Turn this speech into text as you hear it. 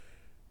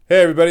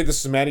Hey everybody,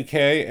 this is Matty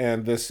K,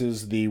 and this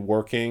is the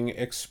Working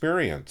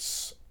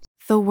Experience.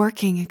 The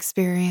Working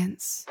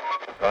Experience.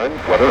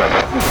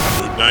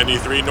 Route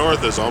 93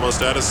 North is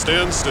almost at a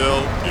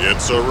standstill.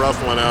 It's a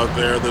rough one out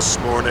there this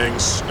morning,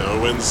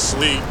 snow and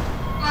sleet.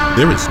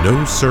 There is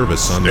no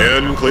service on the...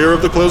 Stand clear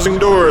of the closing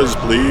doors,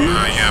 please.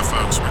 Yeah,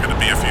 folks, we're going to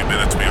be a few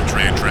minutes. We have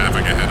train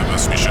traffic ahead of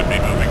us. We should be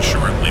moving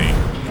shortly.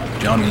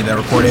 John, we need that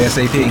report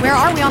ASAP. Where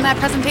are we on that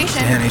presentation?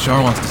 Dan,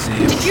 HR wants to see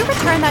you. Did you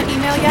return that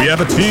email yet? We have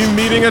a team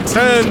meeting at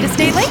 10. To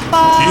stay late,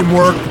 Bob.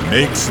 Teamwork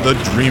makes the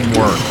dream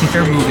work.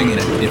 They're moving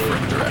in a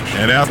different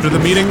direction. And after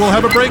the meeting, we'll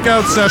have a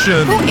breakout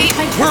session. Who ate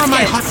my Where are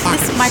my biscuits? Hot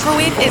Pockets? This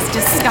microwave is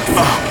disgusting.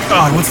 Oh,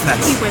 God, what's that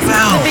He was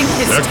smell? clipping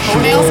his Sexual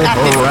toenails at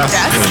his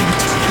harassment. desk.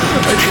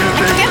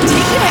 I can't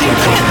take it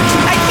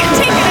anymore. I can't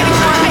take it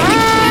anymore. I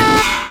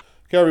can't.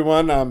 Okay,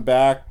 everyone, I'm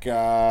back.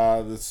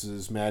 This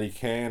is Matty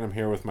K, and I'm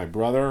here with my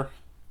brother,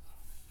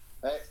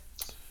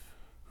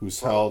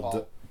 who's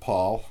held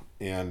Paul.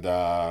 And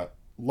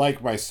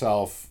like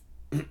myself,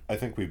 I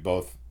think we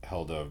both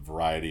held a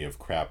variety of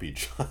crappy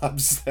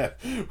jobs that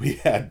we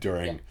had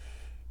during,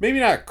 maybe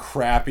not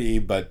crappy,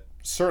 but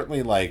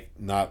certainly like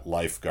not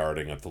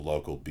lifeguarding at the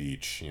local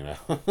beach, you know?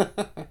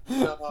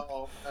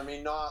 No, I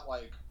mean, not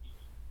like,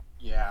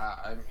 yeah,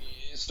 I mean,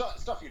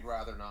 stuff you'd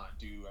rather not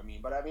do. I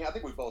mean, I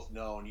think we both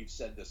know, and you've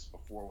said this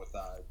before with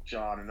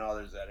John and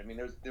others, that, I mean,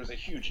 there's a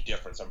huge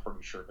difference, I'm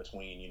pretty sure,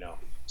 between,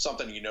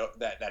 something,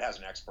 that has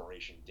an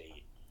expiration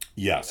date.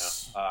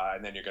 Yes.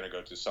 And then you're going to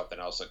go do something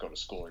else, like go to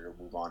school, or you'll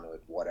move on to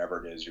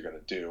whatever it is you're going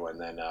to do. And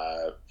then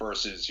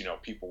versus,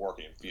 people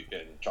working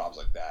in jobs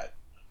like that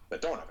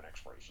don't have an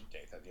expiration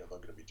date, that, they're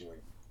going to be doing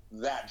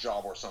that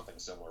job or something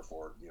similar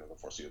for, the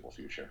foreseeable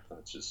future.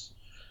 That's just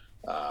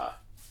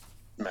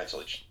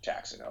mentally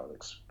taxing, I would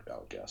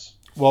guess.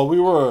 Well, we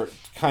were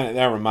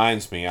that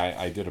reminds me,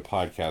 I did a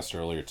podcast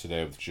earlier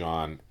today with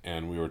John,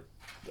 and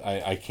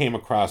I came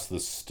across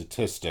this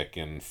statistic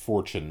in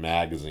Fortune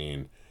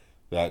magazine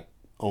that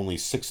only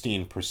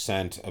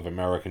 16% of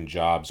American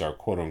jobs are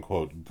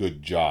quote-unquote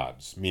good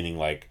jobs, meaning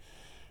like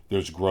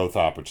there's growth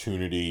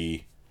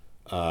opportunity,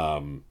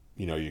 you're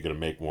going to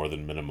make more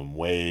than minimum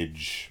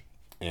wage,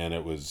 and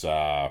it was,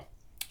 not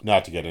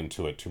to get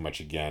into it too much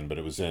again, but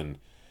it was in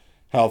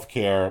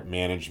healthcare,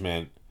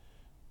 management,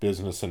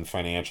 business and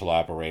financial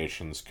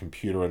operations,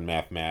 computer and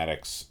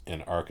mathematics,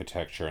 and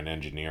architecture and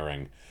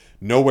engineering.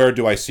 Nowhere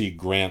do I see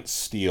Grant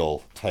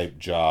Steele type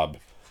job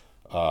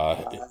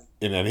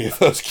in any of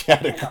those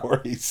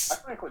categories. I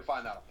frankly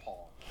find that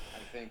appalling. I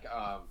think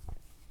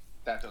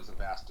that does a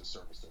vast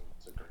disservice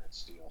to Grant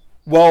Steele.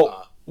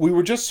 Well, we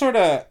were just sort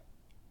of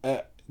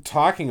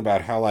talking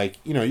about how, like,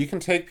 you can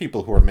take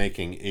people who are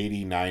making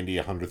 $80,000,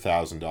 $90,000,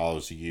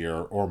 $100,000 a year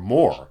or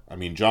more. I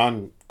mean,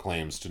 John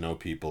claims to know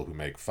people who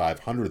make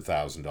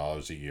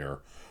 $500,000 a year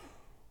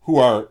who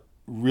are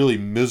really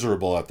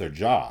miserable at their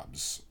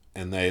jobs,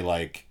 and they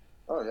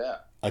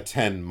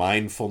attend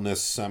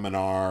mindfulness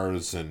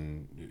seminars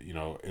and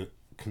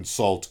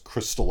consult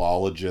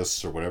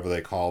crystallologists or whatever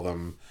they call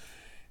them,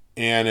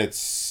 and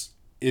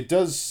it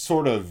does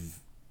sort of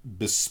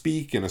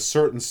bespeak in a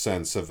certain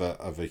sense of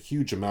a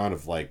huge amount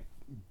of like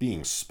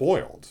being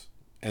spoiled.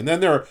 And then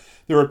there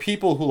are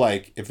people who,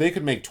 like, if they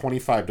could make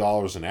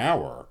 $25 an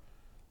hour,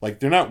 like,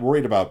 they're not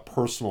worried about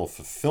personal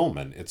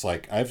fulfillment. It's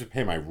like, I have to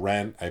pay my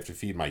rent, I have to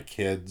feed my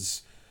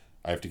kids,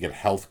 I have to get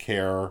health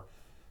care.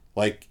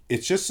 Like,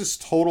 it's just this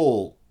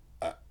total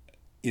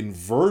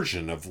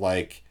inversion of,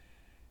 like,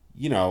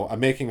 I'm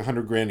making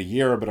 $100,000 a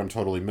year, but I'm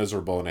totally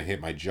miserable and I hate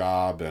my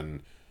job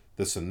and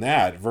this and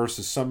that,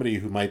 versus somebody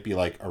who might be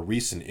like a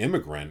recent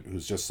immigrant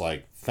who's just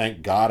like,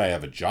 thank God I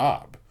have a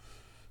job,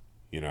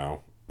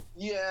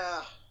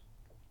 Yeah.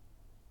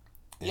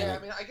 Yeah, I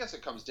mean, I guess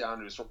it comes down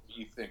to what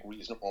you think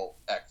reasonable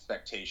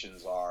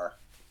expectations are.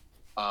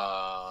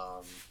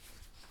 And,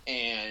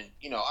 I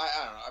don't know.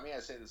 I mean, I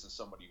say this as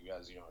somebody who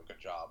has, a good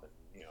job and,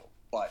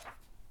 but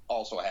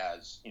also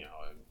has,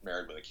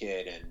 married with a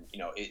kid. And,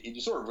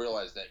 you sort of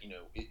realize that,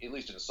 at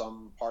least in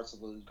some parts of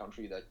the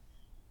country, that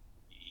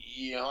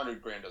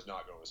 $100,000 does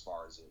not go as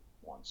far as it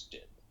once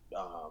did.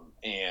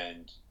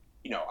 And,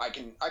 I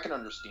can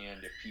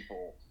understand if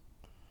people,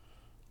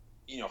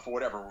 for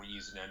whatever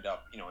reason end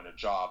up, in a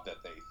job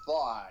that they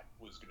thought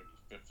was going to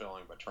be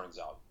fulfilling, but turns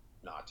out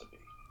not to be.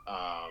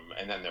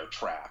 And then they're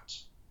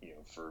trapped,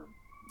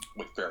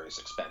 with various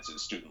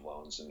expenses, student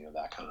loans, and,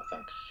 that kind of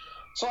thing.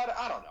 So I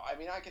don't know. I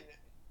mean,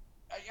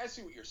 I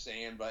see what you're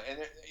saying, but, and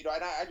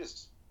I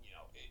just,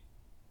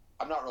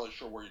 I'm not really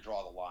sure where you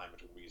draw the line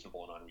between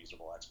reasonable and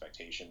unreasonable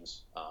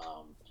expectations.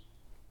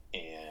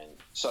 And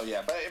so,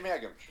 yeah, but I mean, I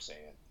get what you're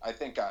saying. I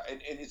think,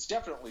 and it's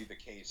definitely the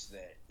case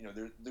that,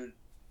 there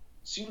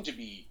seem to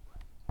be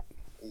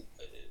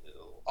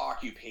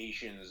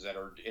occupations that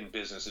are in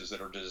businesses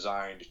that are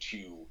designed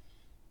to,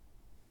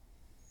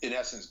 in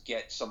essence,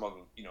 get some of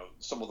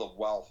the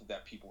wealth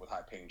that people with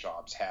high-paying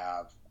jobs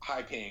have,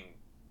 high-paying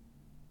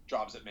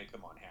jobs that make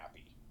them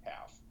unhappy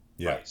have.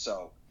 Yeah. Right?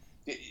 So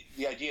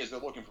the idea is they're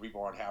looking for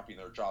people who are unhappy in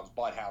their jobs,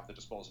 but have the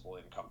disposable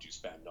income to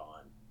spend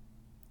on,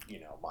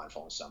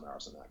 mindfulness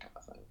seminars and that kind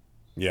of thing.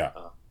 Yeah.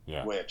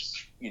 Yeah.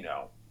 Which,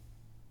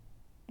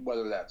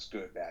 whether that's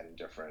good, bad,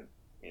 indifferent,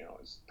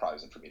 is probably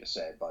isn't for me to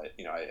say. But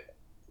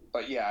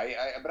but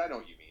I know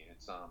what you mean.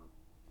 It's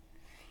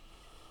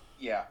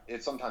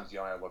it's sometimes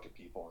I look at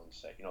people and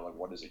say, like,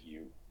 what is it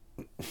you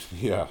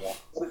Yeah.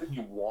 what is it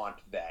you want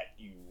that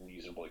you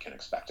reasonably can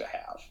expect to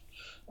have?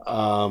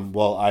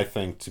 Well, I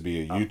think to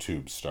be a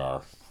YouTube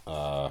star.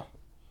 Well,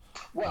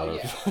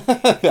 yeah.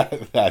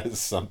 that is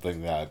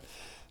something that.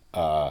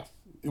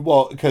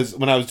 Well, because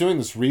when I was doing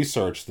this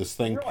research, this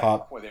thing You're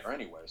popped. halfway there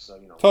anyway, so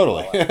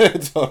Totally, well,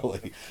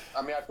 totally.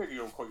 I mean, I figure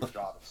you'll quit your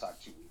job inside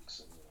 2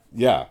 weeks.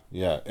 Yeah,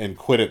 and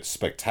quit it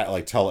spectacular.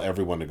 Like, tell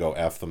everyone to go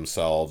F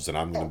themselves, and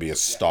I'm going to be a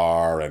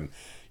star, and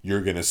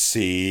you're going to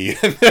see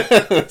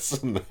this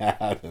and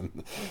that,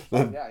 and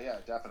then yeah,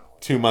 definitely.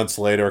 2 months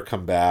later,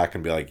 come back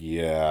and be like,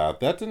 yeah,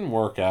 that didn't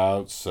work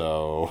out,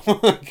 so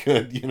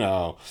good,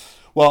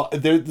 Well,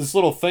 this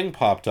little thing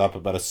popped up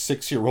about a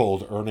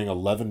 6-year-old earning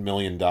 $11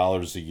 million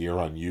a year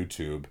on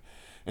YouTube.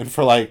 And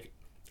for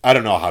I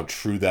don't know how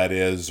true that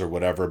is or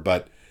whatever,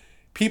 but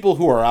people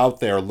who are out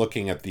there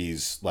looking at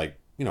these,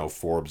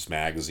 Forbes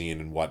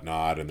magazine and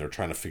whatnot, and they're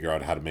trying to figure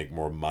out how to make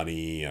more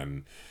money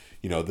and,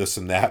 this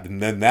and that.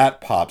 And then that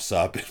pops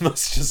up. It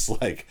must just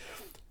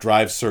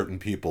drive certain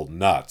people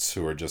nuts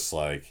who are just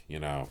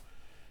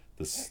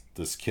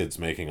this kid's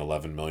making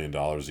 $11 million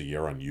a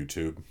year on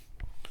YouTube.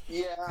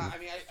 Yeah, I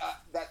mean,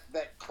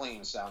 that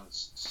claim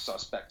sounds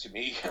suspect to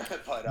me,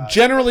 but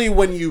generally,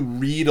 when you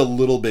read a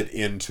little bit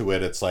into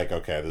it, it's like,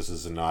 okay, this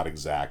is not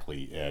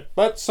exactly it.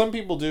 But some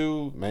people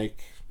do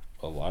make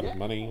a lot of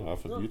money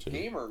off of YouTube.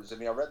 Gamers. I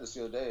mean, I read this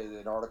the other day,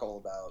 an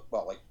article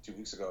about 2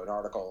 weeks ago, an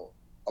article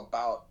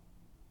about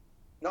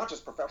not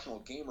just professional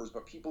gamers,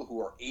 but people who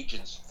are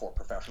agents for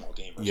professional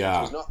gamers.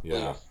 Yeah, which was not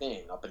really a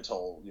thing up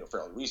until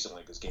fairly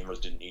recently, because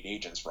gamers didn't need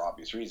agents for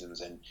obvious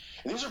reasons. And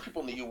these are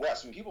people in the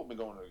U.S. I mean, people have been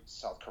going to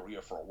South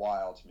Korea for a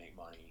while to make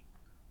money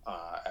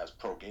as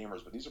pro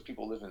gamers, but these are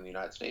people living in the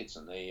United States,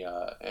 and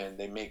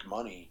they make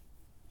money.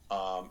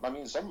 I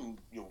mean, some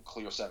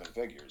clear 7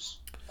 figures,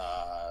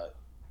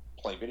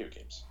 play video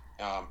games,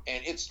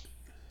 and it's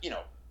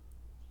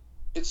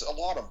it's a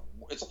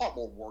lot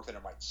more work than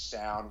it might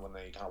sound when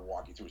they kind of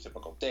walk you through a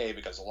typical day,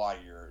 because a lot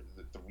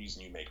of the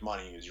reason you make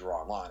money is you're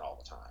online all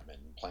the time and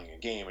playing a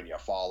game, and you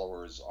have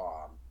followers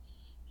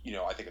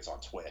I think it's on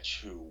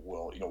Twitch, who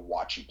will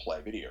watch you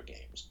play video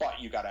games, but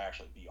you got to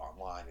actually be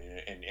online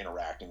and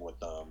interacting with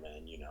them,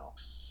 and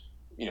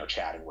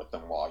chatting with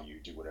them while you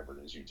do whatever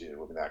it is you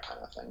do, and that kind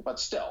of thing. But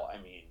still, I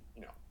mean,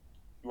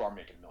 you are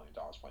making $1 million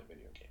playing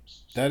video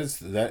games. So.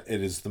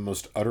 It is the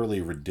most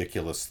utterly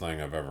ridiculous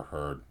thing I've ever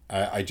heard.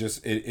 I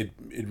just it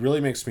really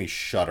makes me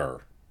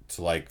shudder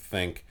to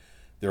think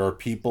there are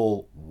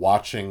people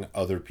watching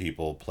other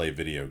people play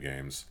video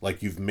games.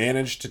 You've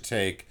managed to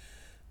take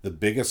the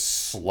biggest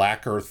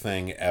slacker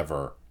thing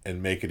ever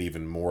and make it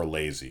even more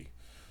lazy.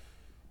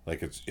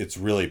 It's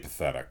really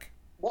pathetic.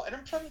 Well, and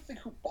I'm trying to think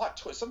who bought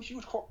Twitch. Some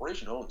huge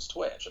corporation owns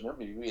Twitch. I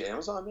remember maybe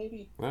Amazon,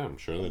 maybe. Yeah, I'm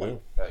sure they do.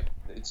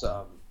 It's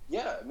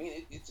yeah, I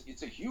mean,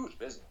 it's a huge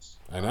business.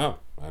 I know,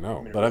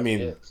 but I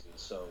mean,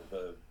 so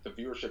the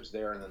viewership's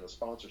there, and then the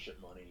sponsorship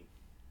money,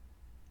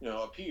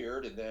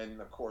 appeared, and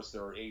then of course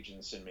there are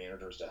agents and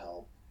managers to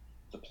help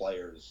the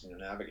players,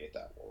 navigate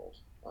that world.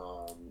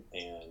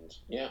 And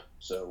yeah,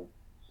 so.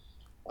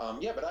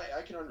 But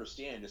I can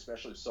understand,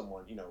 especially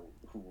someone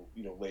who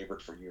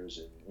labored for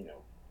years in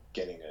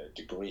getting a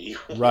degree.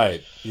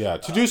 Right. Yeah.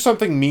 To do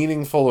something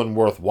meaningful and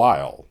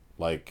worthwhile,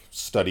 like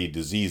study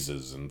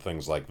diseases and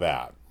things like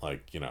that.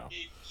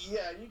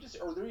 Yeah,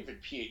 or they're even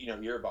you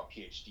hear about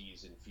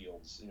PhDs in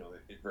fields, in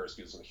various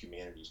fields of the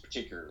humanities,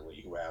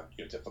 particularly, who have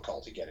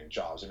difficulty getting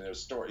jobs. I mean, there's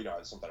a story,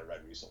 something I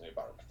read recently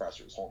about a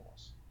professor who's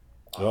homeless.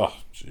 Oh,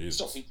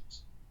 jeez.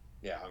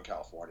 In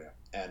California,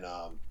 and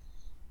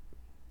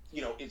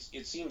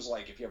it seems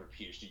like if you have a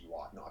PhD, you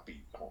ought not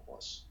be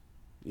homeless.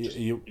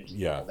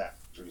 Yeah.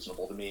 That's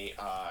reasonable to me.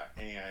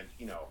 And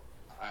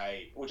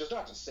which is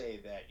not to say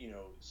that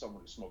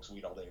someone who smokes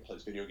weed all day and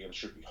plays video games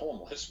should be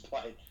homeless,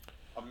 but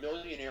a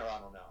millionaire, I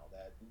don't know.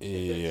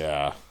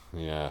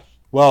 Yeah.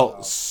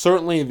 Well,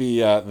 certainly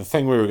the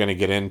thing we were going to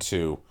get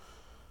into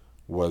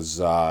was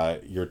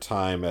your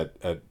time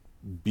at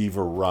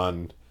Beaver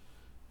Run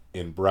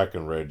in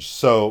Breckenridge.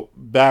 So,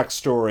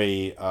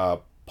 backstory: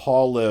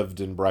 Paul lived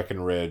in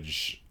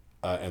Breckenridge,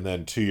 and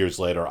then 2 years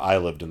later, I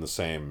lived in the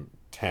same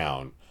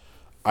town.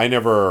 I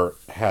never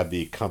had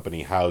the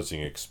company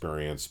housing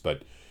experience,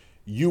 but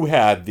you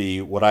had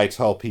the, what I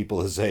tell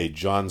people is a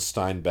John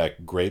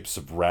Steinbeck Grapes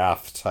of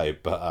Wrath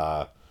type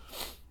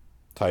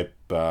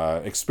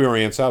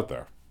experience out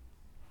there.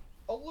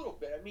 A little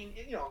bit. I mean,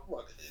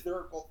 look, there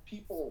are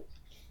people,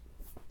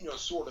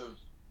 sort of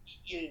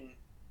in,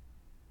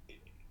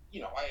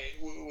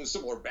 with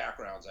similar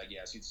backgrounds, I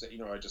guess. You'd say,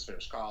 I just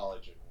finished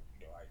college, and,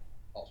 I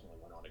ultimately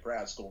went on to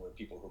grad school, and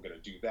people who are going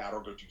to do that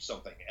or go do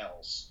something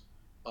else.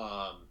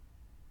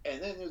 And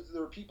then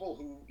there are people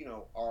who,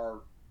 are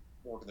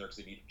working there because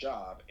they need a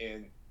job,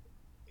 and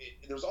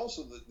there's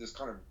also this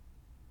kind of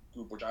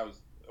group which I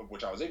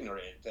was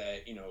ignorant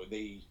that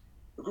they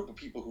a group of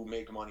people who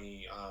make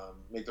money,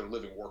 make their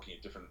living working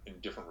in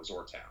different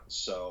resort towns.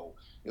 So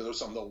there's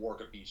some they'll work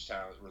at beach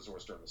towns,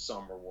 resorts during the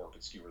summer, work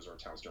at ski resort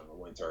towns during the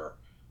winter,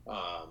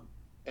 and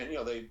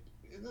they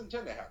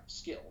tend to have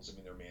skills. I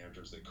mean, they're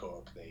managers, they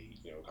cook, they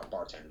kind of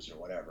bartenders,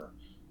 whatever.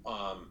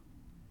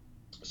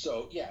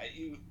 So yeah,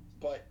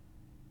 but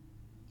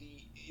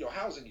the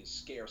housing is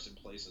scarce in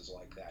places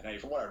like that. Now,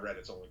 from what I read,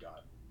 it's only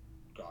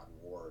gotten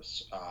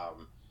worse.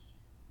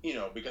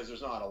 Because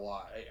there's not a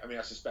lot. I mean,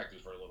 I suspect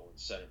there's very little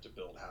incentive to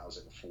build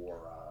housing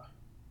for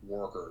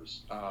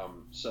workers.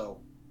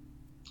 So,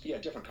 yeah,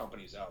 different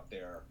companies out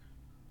there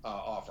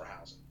offer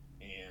housing.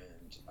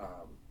 And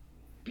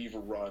Beaver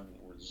Run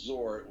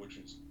Resort, which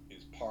is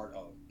part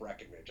of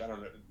Breckenridge. I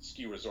don't know,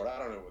 ski resort. I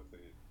don't know what the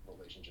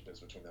relationship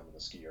is between them and the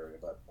ski area,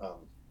 but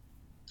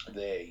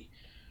they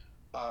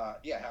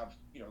have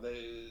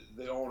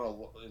they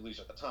own at least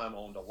at the time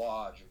owned a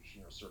lodge which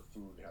served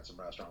food and had some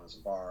restaurants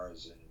and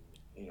bars, and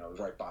it was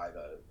right by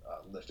the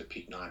lift at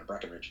Peak 9 in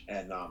Breckenridge,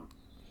 and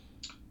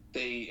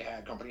they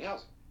had company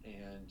housing,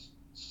 and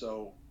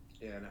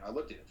I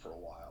lived in it for a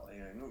while,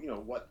 and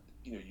what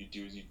you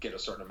do is you get a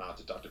certain amount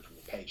deducted from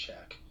the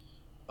paycheck.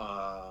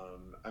 I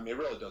mean, it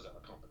really does have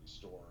a company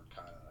store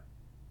kind of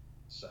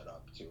set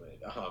up to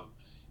it,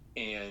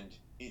 and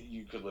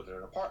you could live in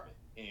an apartment,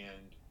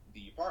 and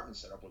the apartment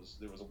setup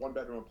there was a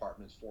 1-bedroom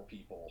apartment, 4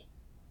 people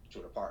to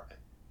an apartment,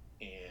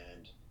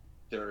 and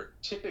they're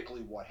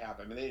typically what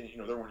happened. I mean,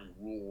 there weren't any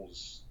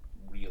rules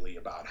really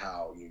about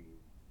how you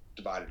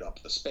divided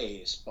up the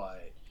space,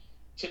 but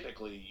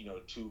typically,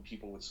 2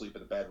 people would sleep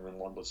in the bedroom,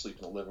 1 would sleep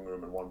in the living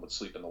room, and 1 would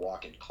sleep in the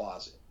walk-in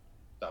closet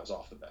that was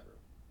off the bedroom.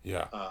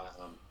 Yeah.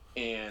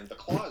 And the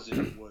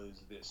closet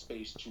was the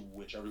space to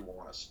which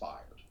everyone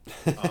aspired,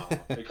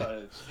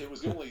 because it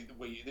was the only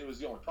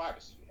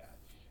privacy you had.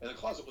 And the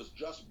closet was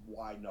just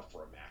wide enough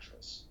for a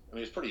mattress. I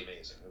mean, it's pretty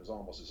amazing. It was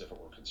almost as if it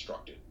were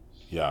constructed.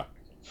 Yeah.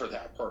 For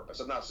that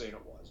purpose. I'm not saying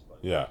it was, but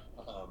yeah.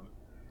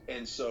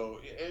 And so,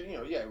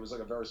 it was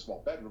like a very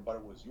small bedroom, but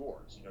it was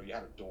yours. You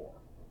had a door.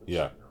 Which,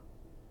 yeah.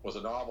 Was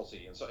a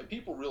novelty, and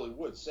people really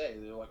would say,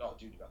 they're like, "Oh,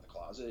 dude, you got the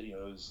closet." It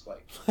was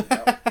like,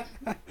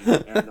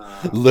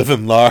 and,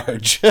 living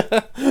large. I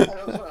got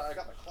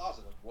the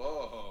closet. Like,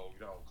 whoa,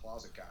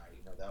 closet guy.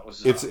 That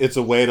was. It's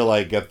a way to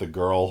like get the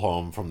girl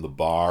home from the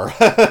bar.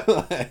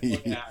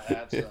 Yeah,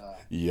 that's.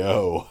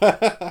 Yo.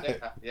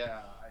 I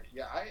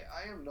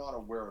am not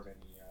aware of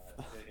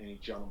any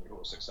gentleman who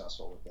was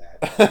successful with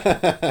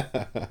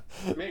that.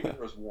 Maybe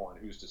there was one,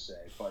 who's to say,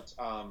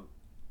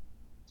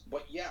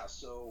 but yeah,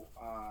 so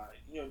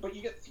but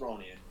you get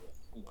thrown in with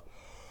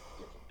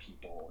different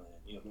people,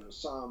 and there's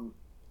some,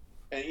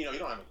 and you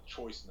don't have any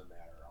choice in the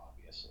matter,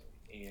 obviously,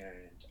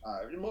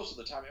 and most of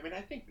the time, I mean,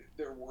 I think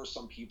there were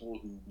some people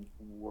who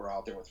were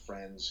out there with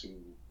friends who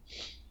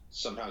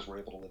sometimes were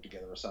able to live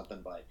together or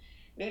something, but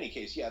in any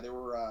case, yeah, there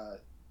was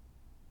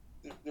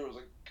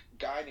a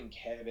guy named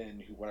Kevin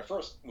who, when I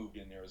first moved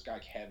in there, was a guy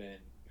Kevin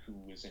who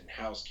was in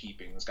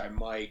housekeeping, this guy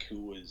Mike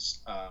who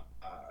was a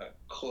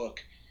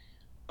cook,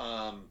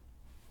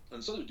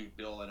 and so did dude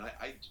Bill, and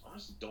I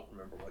honestly don't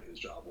remember what his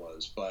job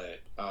was,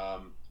 but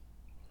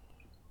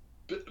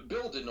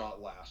Bill did not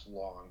last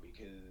long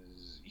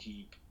because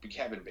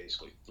Kevin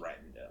basically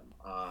threatened him.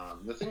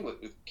 The thing with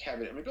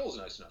Kevin, I mean, Bill's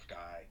a nice enough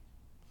guy,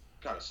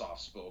 kind of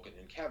soft spoken,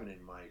 and Kevin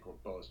and Mike were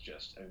both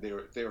just, I mean,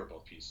 they were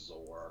both pieces of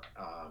work,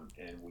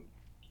 and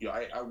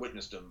I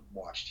witnessed him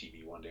watch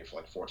TV one day for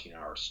like 14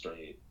 hours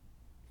straight,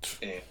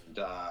 and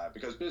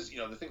because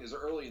the thing is,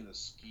 early in the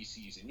ski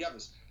season, you have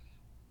this.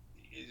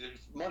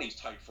 Money's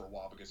tight for a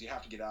while because you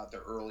have to get out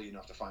there early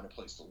enough to find a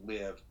place to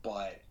live,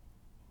 but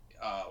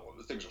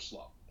things are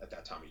slow at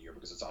that time of year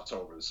because it's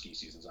October, the ski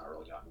season's not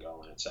really gotten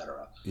going,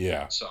 etc.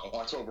 Yeah. So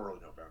October, early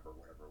November,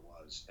 whatever it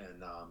was,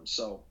 and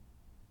so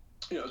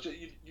you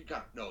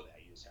kind of know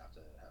that you just have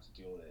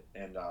to deal with it.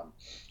 And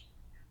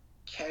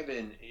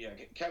Kevin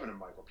and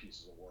Mike were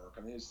pieces of work.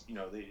 I mean,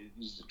 they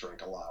used to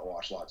drink a lot,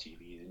 watch a lot of TV,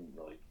 they didn't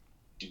really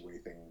do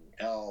anything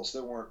else.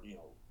 They weren't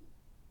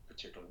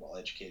particularly well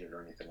educated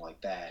or anything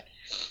like that.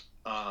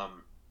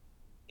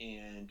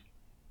 And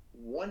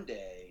one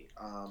day,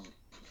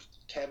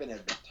 Kevin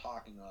had been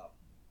talking up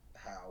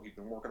how he'd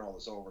been working all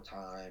this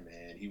overtime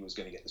and he was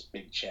going to get this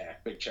big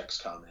check. Big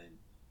check's coming.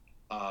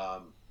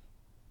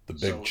 The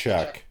big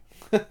check.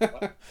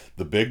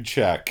 The big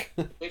check.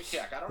 Big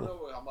check. I don't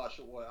know how much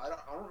it was. I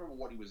don't remember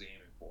what he was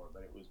aiming for,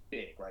 but it was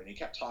big, right? And he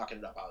kept talking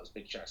about how this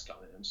big check's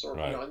coming. And sort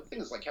of, right. And the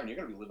thing is, like, Kevin, you're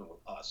going to be living with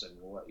us, and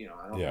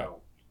I don't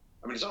know.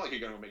 I mean, it's not like you're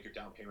going to make your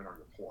down payment on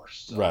your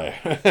Porsche. So. Right.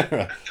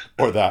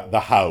 Or the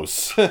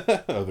house. Or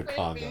the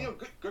condo. I mean,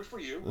 good for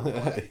you.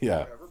 Yeah.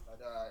 Whatever.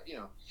 But,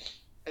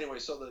 anyway,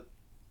 so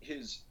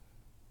his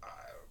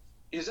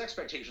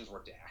expectations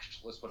were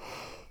dashed. Let's put it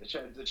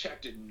that way. The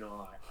check did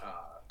not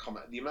come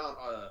out. The amount,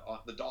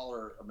 the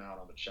dollar amount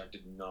on the check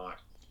did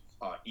not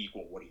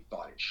equal what he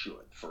thought it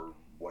should for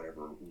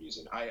whatever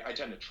reason. I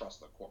tend to trust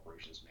the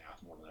corporation's math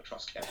more than I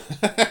trust Kevin's.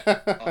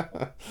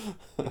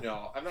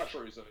 I'm not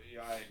sure who knows.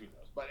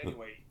 But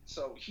anyway,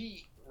 so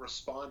he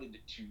responded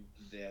to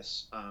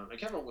this, and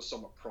Kevin was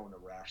somewhat prone to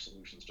rash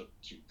solutions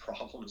to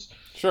problems.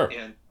 Sure.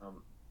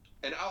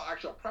 And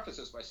I'll preface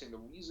this by saying the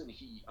reason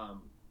he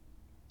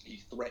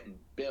threatened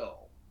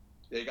Bill,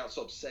 that he got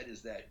so upset,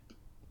 is that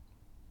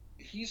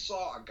he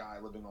saw a guy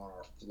living on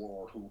our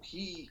floor who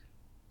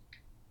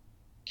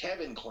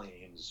Kevin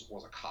claims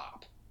was a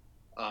cop.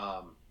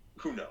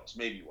 Who knows?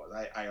 Maybe he was.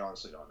 I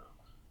honestly don't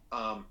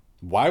know.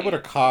 Why would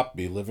a cop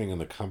be living in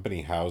the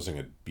company housing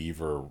at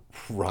Beaver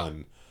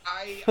Run?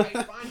 I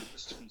find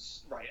this to be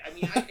right. I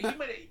mean, he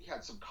might have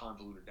had some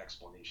convoluted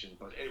explanation,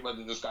 but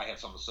whether this guy had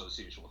some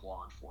association with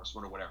law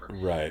enforcement or whatever.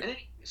 Right. And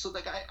so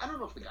the guy, I don't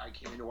know if the guy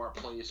came into our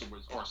place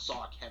or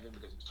saw Kevin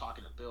because he was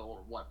talking to Bill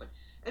or what, but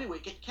anyway,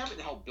 Kevin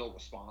held Bill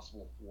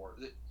responsible for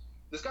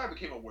this guy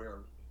became aware.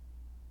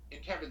 In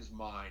Kevin's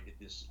mind,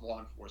 this law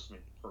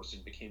enforcement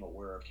person became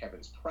aware of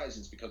Kevin's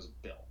presence because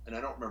of Bill, and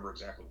I don't remember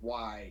exactly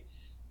why.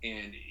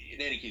 And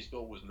in any case,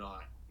 Bill was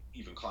not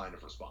even kind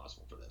of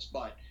responsible for this,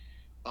 but.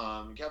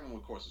 Kevin,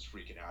 of course, was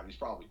freaking out. He was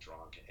probably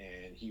drunk,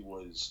 and he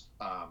was.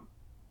 And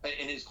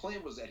his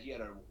claim was that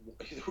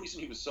the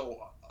reason he was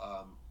so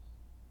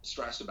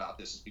stressed about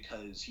this is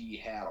because he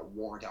had a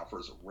warrant out for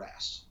his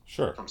arrest.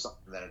 Sure. From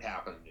something that had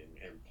happened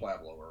in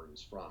Pueblo, where he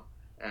was from,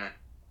 and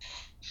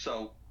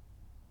so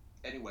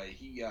anyway,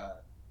 he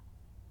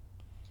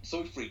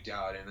freaked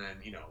out, and then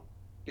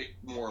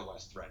more or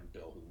less threatened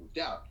Bill, who moved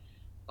out,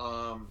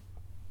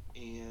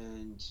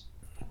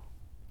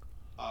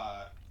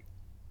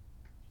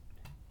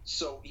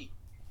 So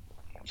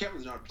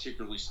Kevin's not a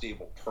particularly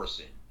stable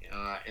person.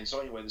 And so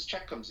anyway, this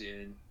check comes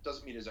in,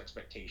 doesn't meet his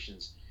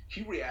expectations.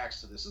 He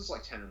reacts to this. This is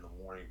like 10 in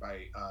the morning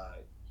by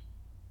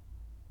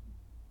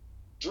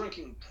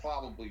drinking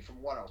probably,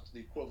 from what else, the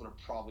equivalent of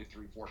probably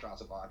 3-4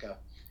 shots of vodka,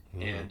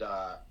 and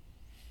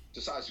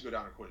decides to go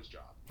down and quit his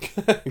job.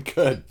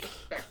 Good.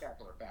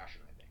 Spectacular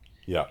fashion, I think.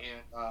 Yeah.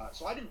 And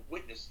so I didn't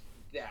witness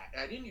that.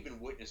 I didn't even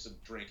witness him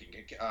drinking.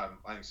 I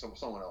think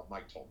someone else,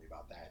 Mike, told me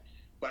about that.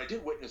 But I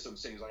did witness him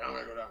saying, he's like, I'm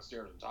going to go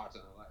downstairs and talk to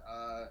him.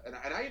 And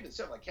I even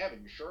said, like,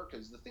 Kevin, you sure?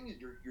 Because the thing is,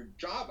 your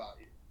job out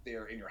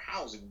there and your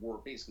housing were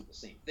basically the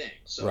same thing.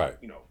 So, right.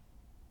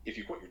 If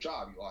you quit your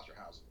job, you lost your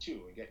housing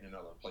too. And getting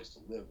another place to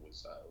live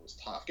was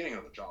tough. Getting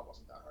another job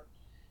wasn't that hard.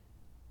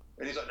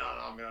 And he's like, no,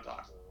 I'm going to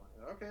talk to him.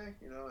 I'm like,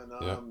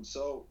 okay,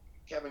 So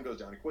Kevin goes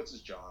down. He quits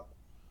his job.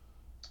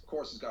 Of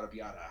course, he's got to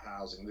be out of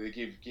housing. They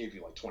gave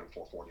you like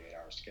 24, 48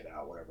 hours to get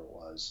out, whatever it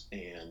was.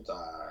 And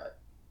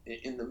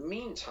in the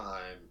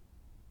meantime...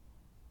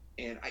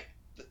 And I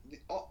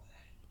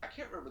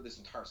can't remember this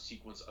entire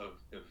sequence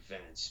of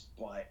events,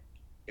 but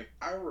if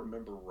I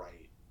remember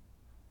right,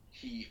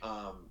 he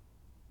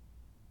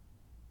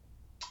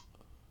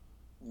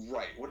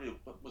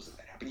what was it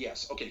that happened?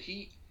 Yes, okay.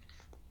 He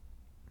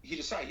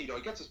decided he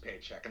gets his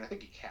paycheck, and I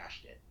think he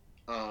cashed it.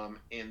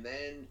 And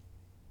then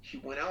he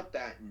went out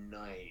that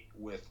night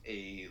with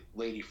a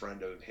lady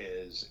friend of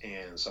his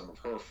and some of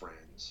her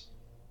friends,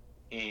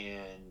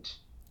 and.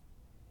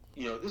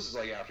 This is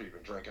like after you've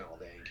been drinking all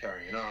day and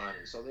carrying on.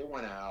 And so they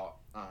went out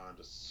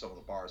to some of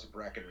the bars at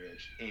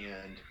Breckenridge.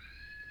 And,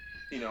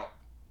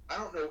 I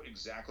don't know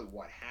exactly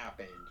what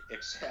happened,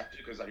 except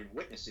because I didn't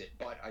witness it.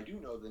 But I do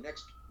know the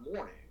next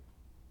morning,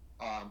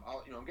 I'm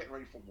getting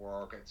ready for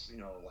work. It's,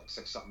 like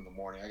 6-something in the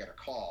morning. I got a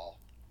call.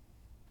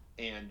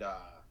 And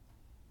I,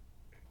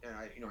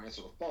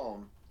 answer the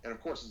phone. And, of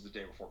course, it's the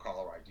day before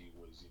caller ID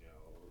was,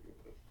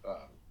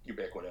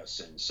 ubiquitous.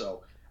 And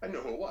so I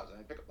didn't know who it was. And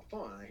I pick up the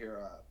phone and I hear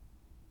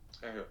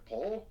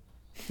Paul?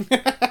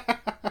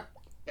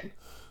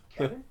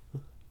 Kevin?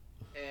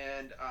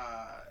 And,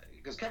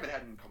 because Kevin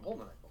hadn't come home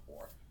the night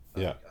before.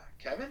 Yeah.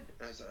 Kevin?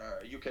 And I said,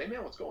 are you okay,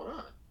 man? What's going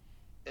on?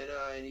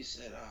 And he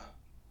said,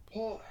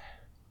 Paul,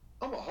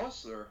 I'm a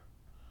hustler,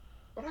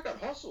 but I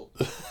got hustled.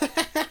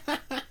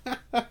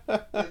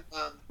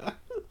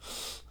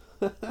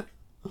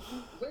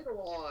 Later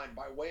on,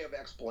 by way of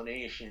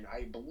explanation,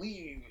 I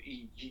believe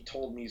he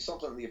told me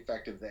something to the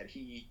effect of that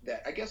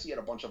I guess he had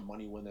a bunch of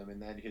money with him,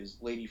 and then his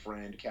lady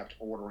friend kept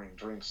ordering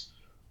drinks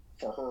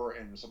for her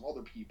and some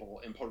other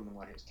people and putting them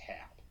on his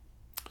tab.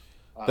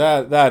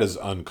 That is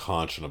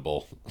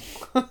unconscionable.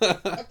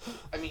 I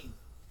mean,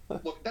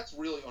 look, that's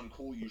really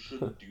uncool. You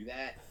shouldn't do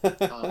that.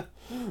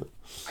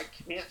 I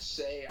can't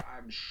say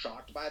I'm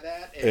shocked by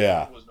that, and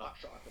I was not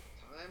shocked at the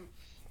time.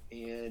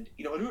 And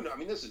and who knows? I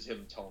mean, this is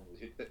him telling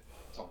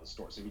the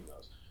story, so who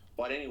knows?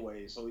 But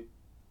anyway, so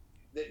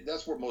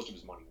that's where most of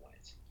his money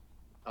went.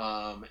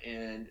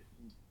 And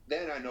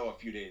then I know a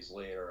few days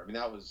later. I mean,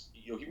 that was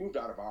he moved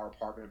out of our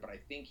apartment, but I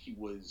think he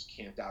was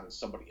camped out in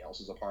somebody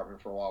else's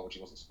apartment for a while, which he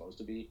wasn't supposed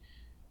to be.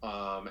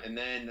 And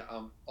then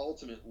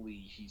ultimately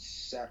he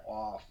set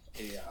off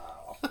a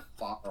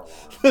fire alarm.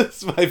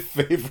 That's my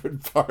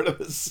favorite part of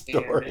the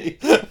story.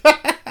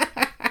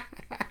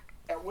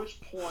 At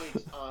which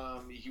point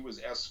he was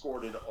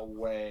escorted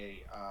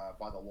away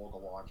by the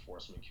local law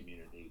enforcement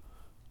community.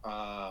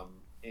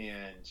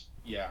 And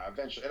yeah,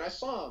 eventually, and I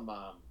saw him.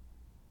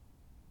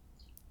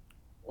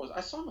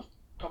 I saw him a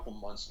couple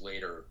months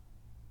later.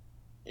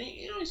 And,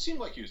 he seemed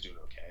like he was doing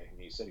okay. I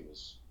mean, he said he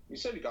was He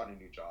said he got a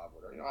new job,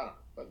 whatever. I don't know,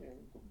 but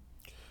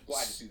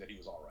glad to see that he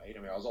was all right. I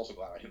mean, I was also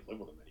glad I didn't live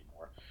with him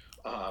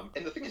anymore.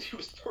 And the thing is, he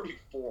was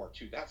 34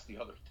 too. That's the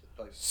other.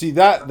 See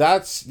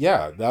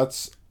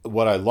that's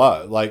what I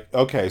love. Like,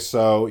 okay,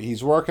 so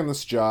he's working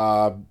this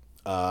job,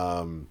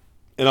 and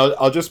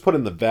I'll just put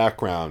in the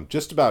background.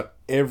 Just about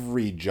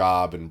every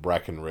job in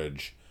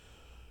Breckenridge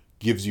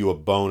gives you a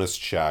bonus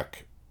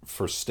check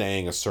for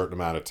staying a certain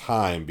amount of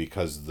time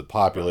because the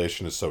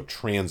population is so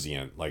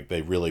transient. Like,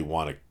 they really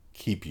want to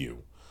keep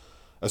you,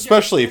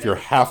 especially if you're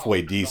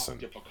halfway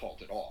decent. Not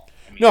difficult at all.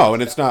 I mean, No,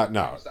 and it's not.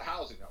 No, it's the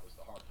housing that was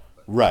the hard part.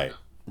 But, right,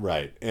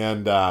 right,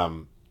 and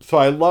so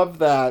I love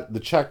that the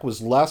check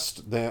was less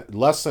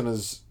than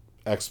his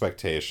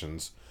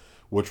expectations,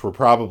 which were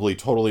probably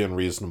totally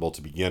unreasonable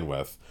to begin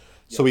with.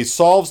 So he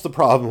solves the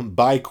problem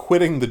by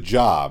quitting the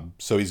job.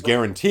 So he's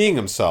guaranteeing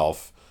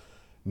himself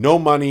no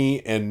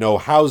money and no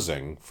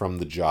housing from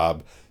the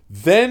job,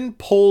 then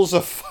pulls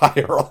a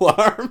fire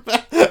alarm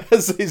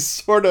as a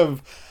sort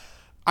of,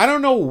 I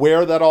don't know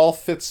where that all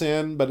fits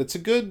in, but it's a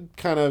good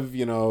kind of,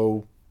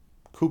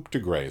 coup de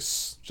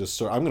grace. Just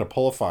so I'm going to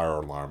pull a fire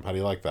alarm. How do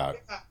you like that?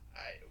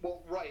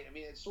 Well, right. I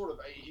mean, it's sort of,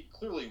 he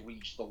clearly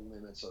reached the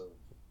limits of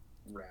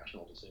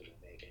rational decision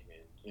making.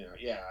 And,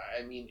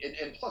 I mean,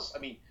 and plus, I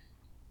mean,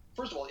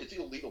 first of all, it's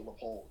illegal to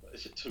pull a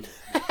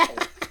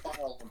fire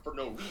alarm for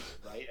no reason,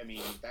 right? I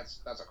mean, that's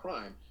a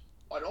crime.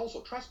 And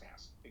also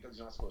trespass, because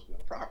you're not supposed to be on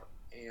the property.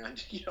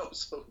 And,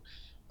 so,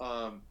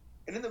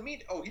 and in the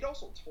he'd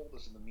also told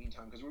us in the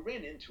meantime, because we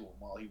ran into him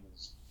while he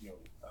was,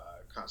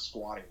 kind of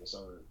squatting this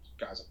other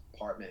guy's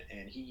apartment,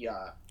 and he,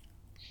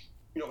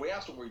 we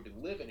asked him where he'd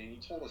been living, and he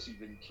told us he'd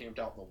been camped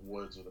out in the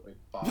woods with a big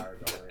fire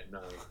going at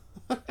night.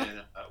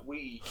 And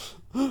we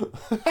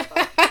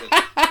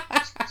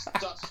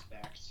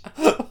suspect.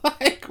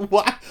 Like,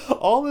 what?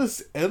 All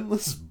this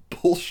endless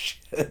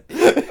bullshit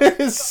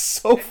is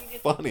so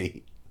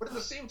funny. But at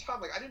the same time,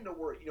 like, I didn't know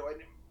where,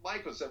 and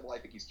Michael said, well, I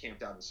think he's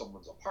camped out in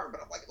someone's apartment.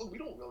 But I'm like, look, we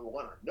don't really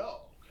want to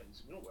know,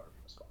 because we don't want to be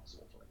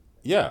responsible for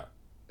anything. Yeah.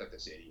 That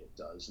this idiot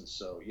does. And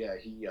so, yeah,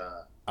 he...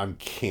 I'm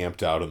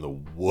camped out in the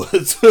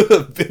woods with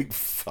a big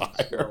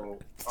fire.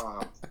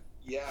 So,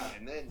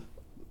 and then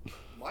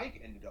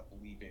Mike ended up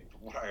leaving,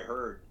 from what I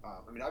heard.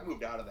 I mean, I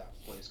moved out of that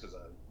place because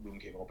a room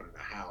came open in the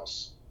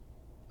house.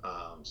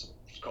 Some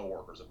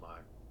co-workers of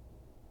mine.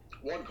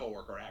 One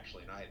co-worker,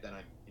 actually, and I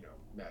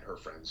met her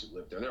friends who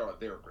lived there.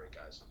 They were great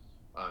guys.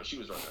 She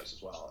was very nice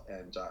as well.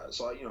 And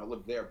so I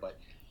lived there. But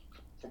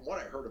from what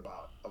I heard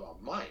about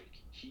Mike,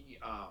 he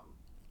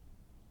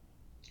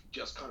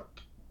just kind of,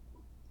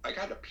 I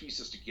kind of pieced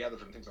this together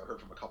from things I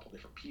heard from a couple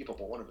different people.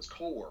 But one of his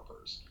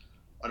co-workers,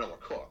 another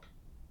cook,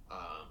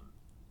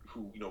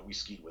 who we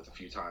skied with a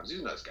few times,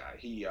 he's a nice guy.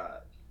 He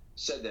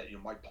said that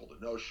Mike pulled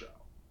a no-show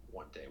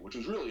one day, which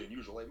was really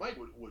unusual. Like, Mike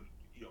would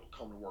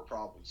come to work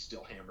probably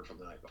still hammered from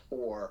the night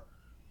before,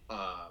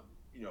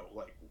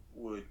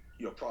 would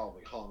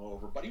probably hung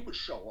over, but he would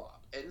show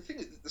up. And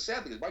the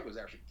sad thing is, Mike was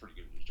actually pretty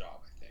good at his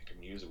job, I think. I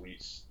mean,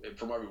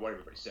 from what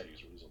everybody said, he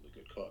was a reasonably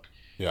good cook.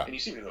 Yeah. And he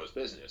seemed to know his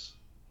business.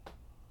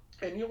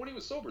 And when he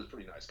was sober, he was a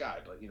pretty nice guy,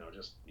 but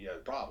just he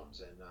had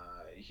problems, and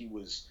he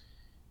was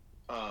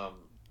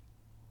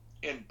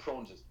and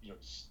prone to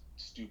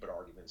stupid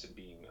arguments and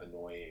being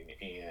annoying.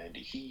 And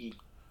he,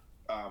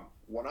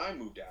 when I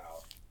moved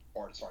out,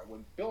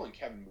 when Bill and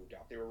Kevin moved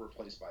out, they were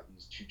replaced by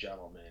these two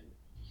gentlemen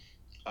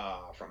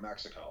from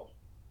Mexico.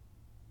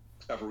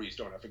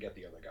 Evaristo, I forget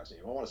the other guy's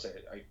name. I want to say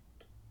it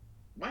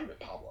might have been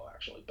Pablo,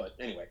 actually, but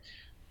anyway,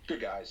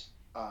 good guys.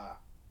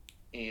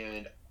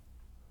 And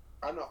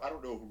I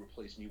don't know who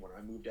replaced me when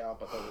I moved out,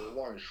 but the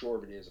long and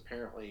short of it is,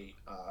 apparently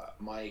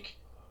Mike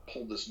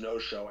pulled this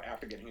no-show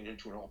after getting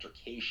into an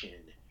altercation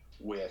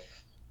with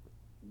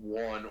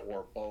one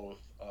or both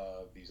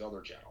of these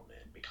other gentlemen,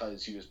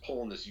 because he was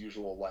pulling this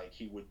usual, like,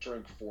 he would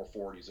drink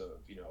 440s of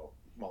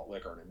malt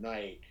liquor in a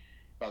night.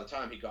 By the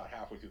time he got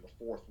halfway through the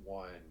fourth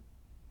one,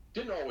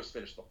 didn't always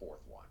finish the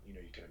fourth one, you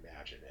can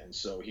imagine. And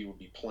so he would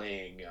be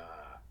playing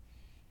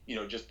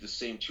just the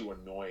same two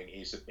annoying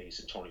Ace of Base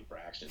and Tony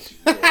Braxton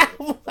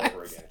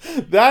over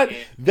again.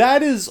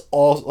 That is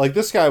all. Like,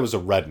 this guy was a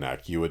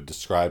redneck, you would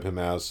describe him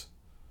as?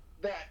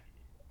 That,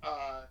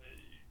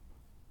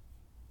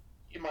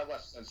 in my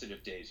less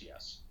sensitive days,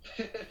 yes.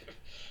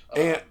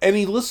 And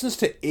he listens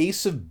to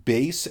Ace of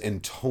Base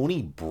and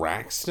Tony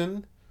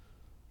Braxton?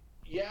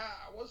 Yeah,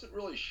 I wasn't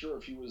really sure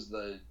if he was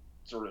the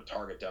sort of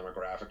target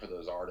demographic for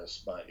those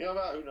artists, but who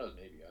knows?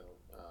 Maybe I don't.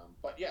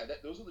 But yeah,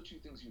 those are the two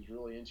things he was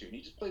really into, and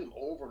he just played them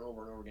over and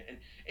over and over again.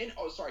 And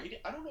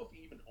I don't know if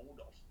he even owned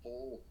a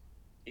full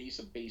Ace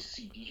of Base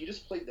CD. He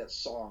just played that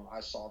song "I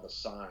Saw the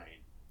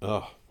Sign."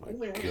 Oh my god! The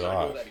only reason I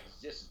know that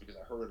exists is because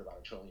I heard it about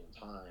a trillion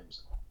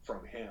times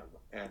from him,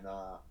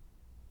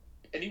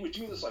 and he would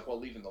do this like while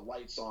leaving the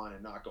lights on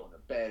and not going to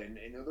bed.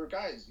 And other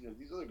guys,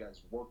 these other guys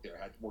worked there,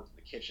 had worked in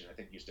the kitchen. I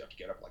think used to have to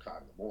get up at like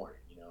 5 a.m.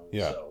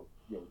 Yeah. So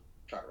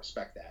try to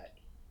respect that.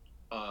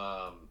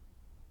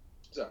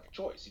 It's a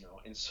choice,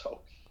 and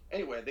so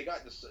Anyway, they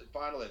got into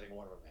finally. I think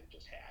one of them had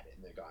just had it,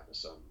 and they got into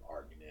some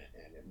argument,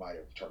 and it might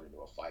have turned into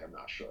a fight. I'm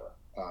not sure.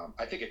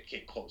 I think it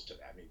came close to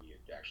that. Maybe it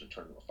actually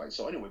turned into a fight.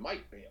 So anyway,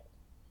 Mike bailed.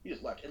 He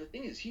just left, and the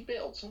thing is, he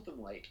bailed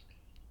something like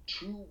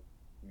 2,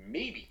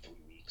 maybe 3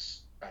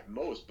 weeks at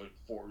most,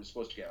 before we were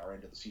supposed to get our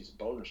end of the season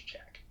bonus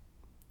check,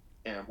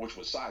 and which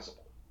was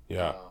sizable.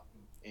 Yeah.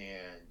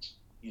 And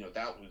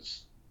that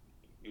was.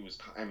 It was.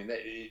 I mean,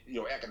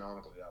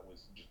 economically, that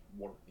was just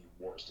one of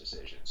the worst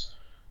decisions,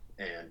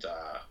 and.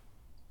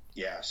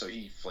 Yeah, so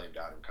he flamed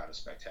out in kind of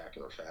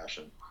spectacular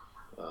fashion.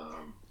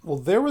 Well,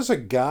 there was a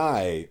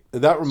guy,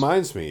 that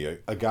reminds me,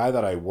 a guy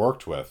that I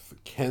worked with,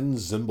 Ken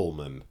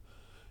Zimbelman.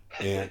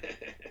 And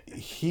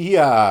he,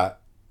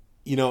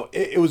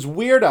 it was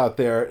weird out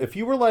there. If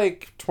you were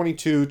like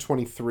 22,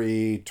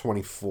 23,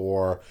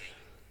 24,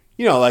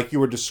 like you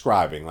were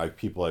describing, like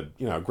people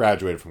had,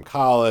 graduated from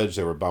college,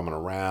 they were bumming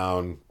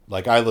around.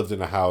 Like I lived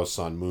in a house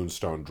on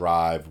Moonstone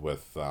Drive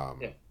with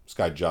this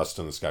guy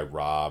Justin, this guy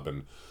Rob,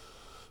 and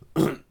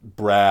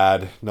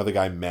Brad, another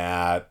guy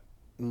Matt,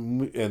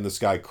 and this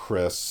guy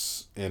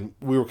Chris, and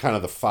we were kind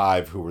of the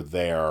 5 who were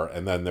there,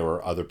 and then there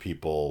were other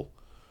people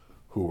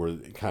who were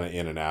kind of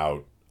in and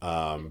out.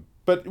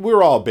 But we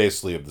were all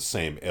basically of the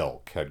same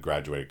ilk, had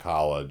graduated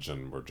college,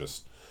 and were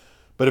just.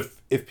 But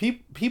if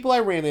people I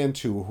ran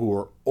into who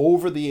were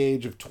over the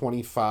age of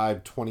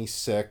 25,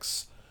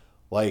 26,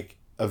 like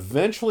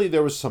eventually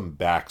there was some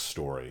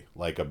backstory,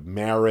 like a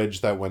marriage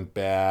that went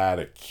bad,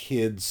 a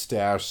kid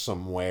stashed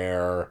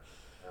somewhere.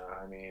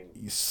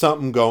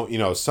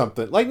 Something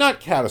something like not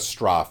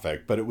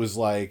catastrophic, but it was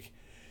like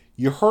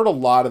you heard a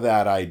lot of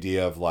that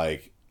idea of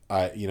like,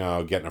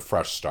 getting a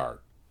fresh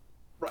start,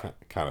 right,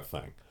 kind of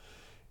thing.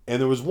 And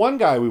there was one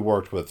guy we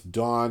worked with,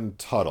 Don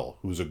Tuttle,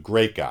 who's a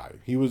great guy.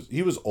 He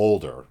was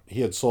older.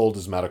 He had sold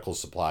his medical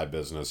supply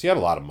business. He had a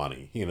lot of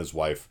money. He and his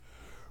wife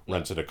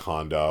rented a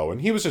condo,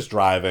 and he was just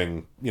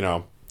driving,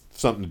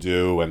 something to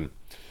do. And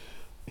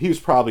he was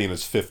probably in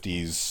his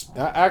 50s.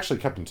 I actually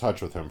kept in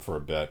touch with him for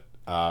a bit.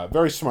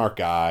 Very smart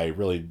guy,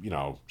 really,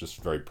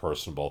 just very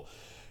personable.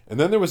 And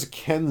then there was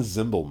Ken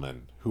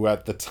Zimbelman, who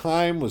at the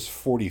time was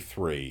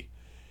 43,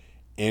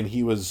 and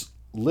he was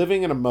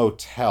living in a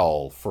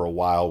motel for a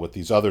while with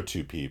these other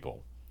 2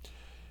 people.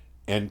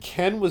 And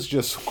Ken was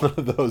just one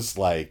of those,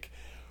 like,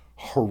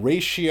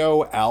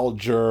 Horatio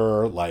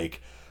Alger, like,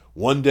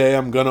 one day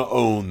I'm going to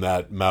own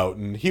that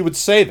mountain. He would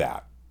say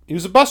that. He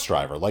was a bus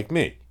driver, like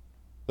me.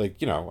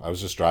 Like, I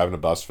was just driving a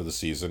bus for the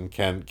season.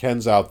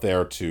 Ken's out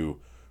there to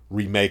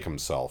remake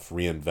himself,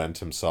 reinvent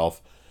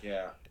himself.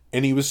 Yeah.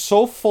 And he was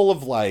so full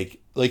of like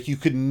you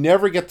could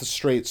never get the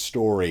straight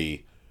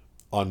story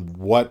on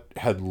what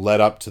had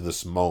led up to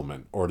this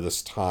moment or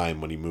this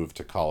time when he moved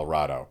to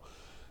Colorado.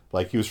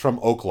 Like he was from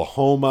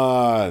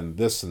Oklahoma and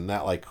this and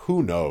that, like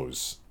who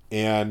knows?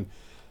 And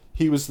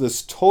he was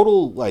this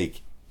total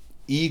like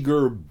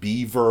eager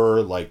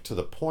beaver, like to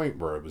the point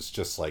where it was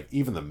just like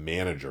even the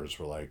managers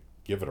were like,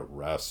 give it a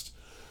rest.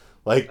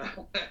 Like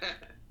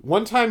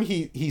one time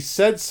he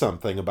said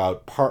something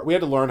about we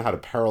had to learn how to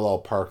parallel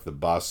park the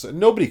bus, and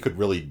nobody could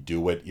really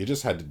do it. You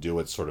just had to do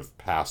it sort of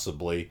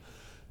passively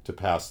to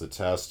pass the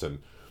test. And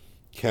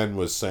Ken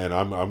was saying,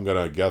 I'm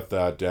gonna get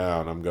that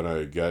down. I'm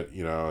gonna get,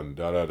 and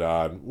da da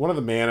da. And one of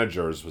the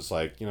managers was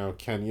like,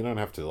 Ken, you don't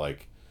have to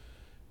like,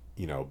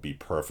 be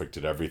perfect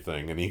at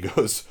everything. And he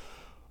goes,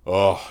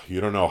 oh,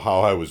 you don't know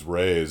how I was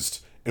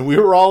raised. And we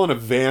were all in a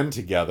van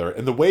together,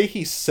 and the way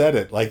he said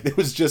it, like, there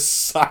was just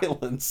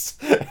silence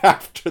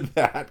after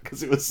that,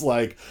 because it was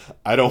like,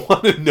 I don't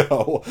want to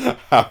know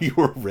how you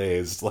were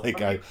raised.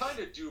 Like, I kind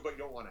of do, but you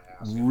don't want to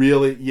ask.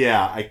 Really?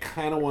 Yeah, I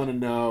kind of want to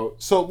know.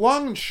 So,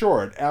 long and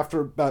short,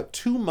 after about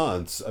 2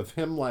 months of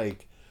him,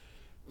 like,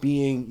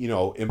 being,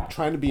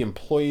 trying to be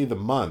employee of the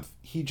month,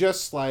 he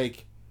just,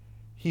 like,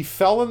 he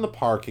fell in the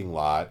parking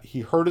lot, he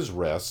hurt his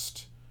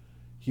wrist,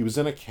 he was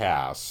in a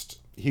cast.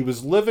 He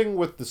was living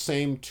with the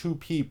same 2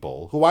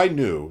 people who I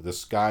knew,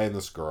 this guy and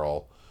this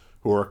girl,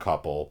 who were a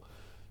couple.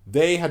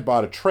 They had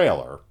bought a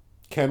trailer.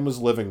 Ken was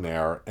living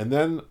there. And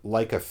then,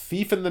 like a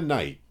thief in the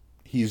night,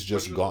 he's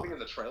just gone. gone. Living in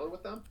the trailer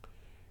with them?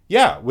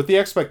 Yeah, with the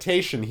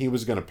expectation he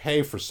was going to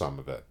pay for some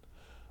of it.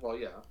 Well,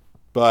 yeah.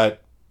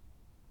 But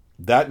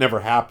that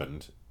never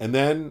happened. And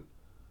then,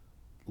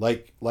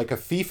 like a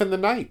thief in the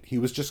night, he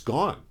was just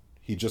gone.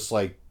 He just,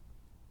 like,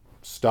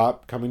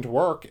 stopped coming to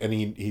work, and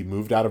he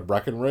moved out of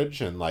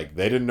Breckenridge, and like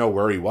they didn't know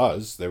where he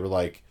was. They were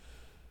like,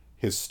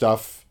 his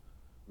stuff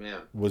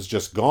was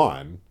just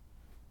gone.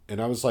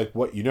 And I was like,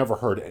 what, you never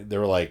heard? They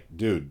were like,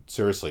 dude,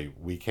 seriously,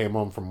 we came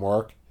home from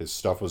work, his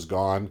stuff was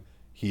gone,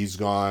 he's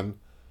gone,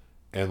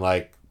 and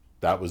like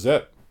that was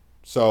it.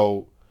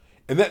 So,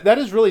 and that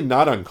is really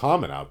not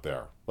uncommon out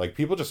there. Like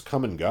people just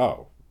come and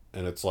go.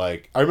 And it's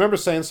like, I remember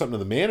saying something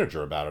to the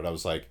manager about it. I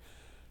was like,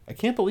 I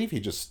can't believe he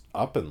just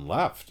up and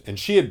left. And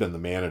she had been the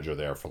manager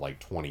there for like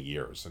 20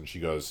 years. And she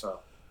goes,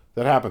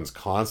 that happens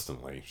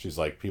constantly. She's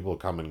like, people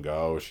come and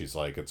go. She's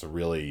like, it's a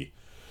really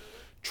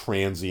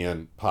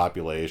transient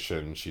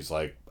population. She's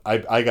like,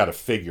 I got a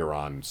figure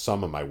on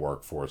some of my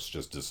workforce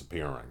just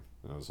disappearing.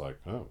 And I was like,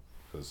 oh.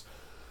 Because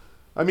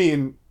I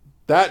mean,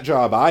 that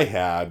job I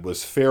had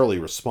was fairly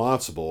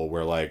responsible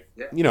where, like,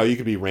 Yeah. you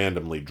could be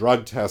randomly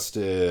drug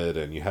tested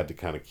and you had to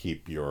kind of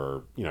keep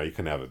your, you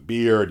couldn't have a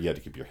beard, you had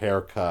to keep your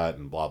hair cut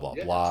and blah, blah,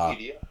 Yeah, blah.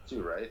 CDL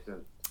too, right?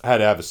 And, I had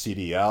to have a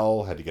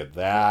CDL, had to get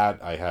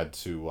that. I had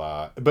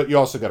to, but you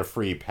also got a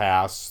free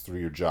pass through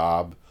your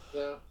job,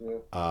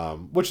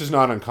 which is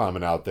not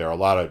uncommon out there. A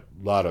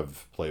lot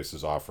of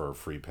places offer a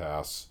free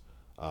pass.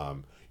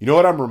 You know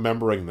what I'm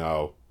remembering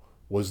though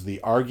was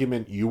the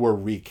argument you were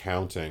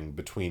recounting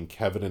between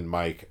Kevin and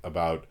Mike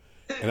about,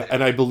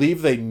 and I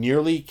believe they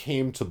nearly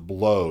came to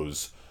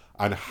blows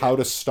on how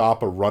to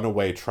stop a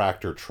runaway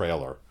tractor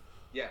trailer.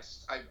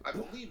 Yes, I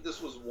believe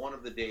this was one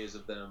of the days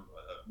of them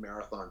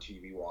marathon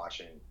TV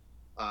watching.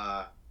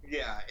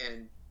 Yeah,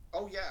 and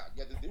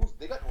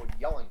they got into a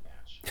yelling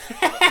match.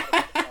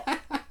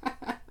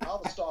 How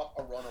to stop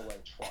a runaway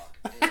truck.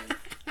 And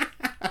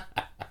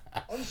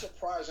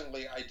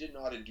unsurprisingly, I did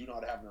not and do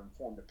not have an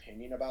informed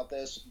opinion about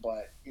this,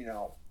 but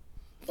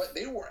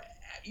they were.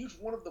 Each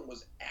one of them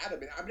was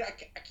adamant. I mean,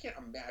 I can't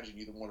imagine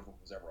either one of them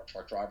was ever a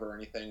truck driver or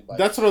anything. But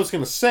that's what I was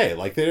going to say.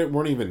 Like, they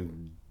weren't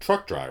even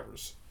truck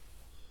drivers.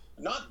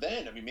 Not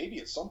then. I mean, maybe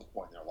at some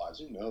point in their lives.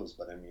 Who knows?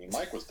 But I mean,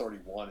 Mike was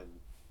 31, and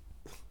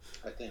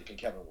I think, and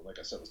Kevin, like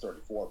I said, was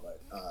 34. But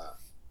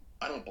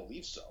I don't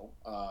believe so.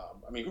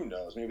 I mean, who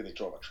knows? Maybe they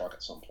drove a truck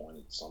at some point,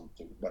 at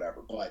something,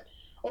 whatever. But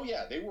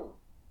yeah, they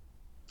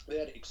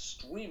had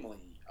extremely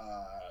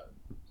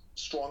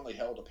strongly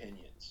held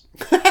opinions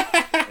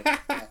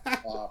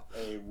off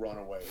a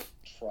runaway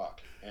truck,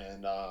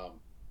 and oh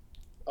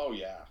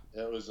yeah,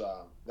 it was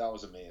that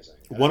was amazing.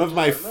 And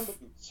I remember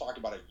talking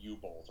about a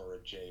U-bolt or a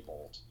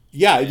J-bolt.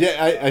 Yeah,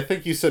 I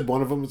think you said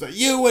one of them was like,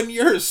 you and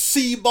your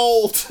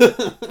C-bolt.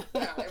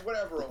 Yeah,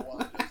 whatever it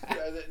was.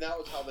 That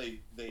was how they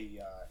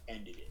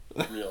ended it,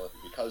 really,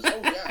 because one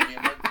of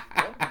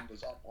them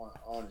was up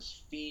on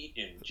his feet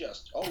and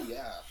just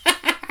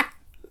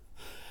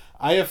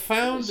I have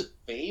found his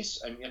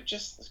face. I mean, I'm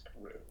just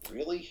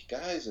really,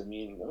 guys. I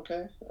mean,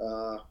 okay.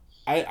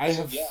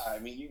 I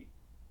mean,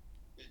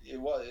 it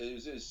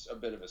was just a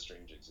bit of a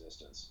strange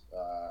existence.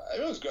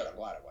 It was good. I'm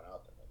glad I went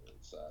out there.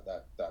 It's,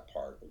 that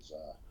part was.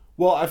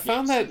 Well, I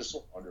found that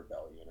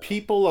underbelly,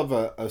 people of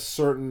a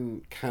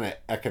certain kind of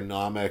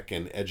economic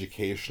and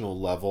educational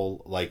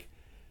level, like,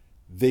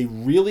 they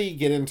really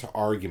get into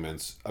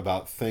arguments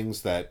about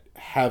things that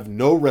have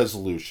no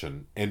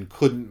resolution and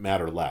couldn't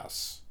matter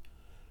less.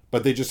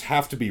 But they just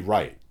have to be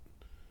right.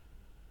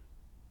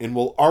 And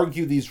will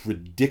argue these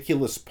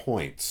ridiculous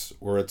points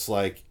where it's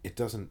like, it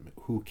doesn't,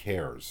 who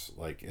cares?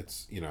 Like,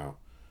 it's,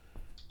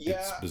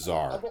 it's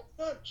bizarre. I'm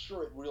not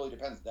sure it really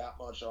depends that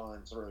much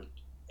on sort of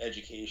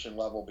education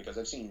level, because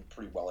I've seen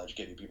pretty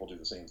well-educated people do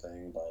the same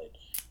thing,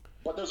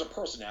 but there's a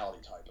personality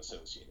type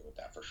associated with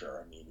that for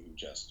sure. I mean, you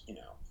just,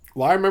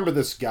 Well, I remember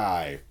this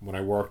guy when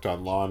I worked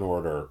on Law and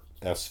Order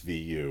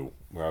SVU,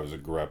 where I was a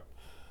grip.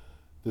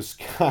 This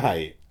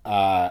guy,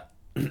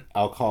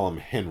 I'll call him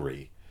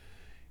Henry.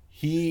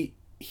 He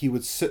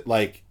would sit,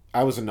 like,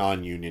 I was a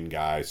non-union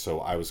guy, so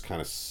I was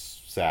kind of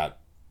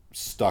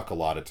stuck a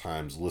lot of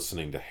times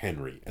listening to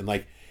Henry. And,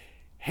 like,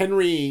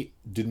 Henry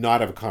did not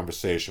have a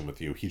conversation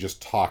with you. He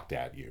just talked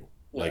at you.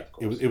 Yeah, like,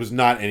 it was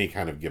not any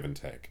kind of give and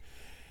take.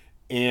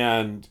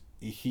 And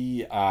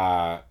he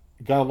got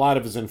a lot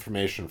of his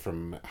information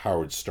from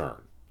Howard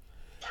Stern,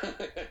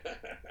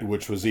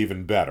 which was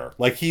even better.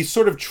 Like, he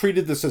sort of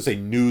treated this as a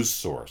news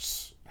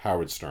source,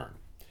 Howard Stern.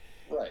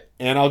 Right.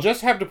 And I'll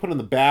just have to put in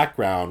the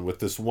background with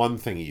this one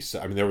thing he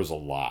said. I mean, there was a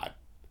lot.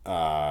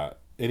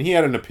 And he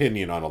had an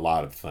opinion on a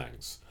lot of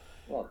things.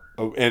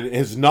 Oh, and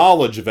his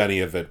knowledge of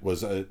any of it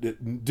was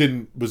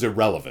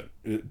irrelevant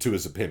to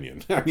his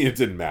opinion. I mean, it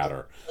didn't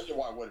matter.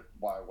 Why would it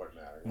matter?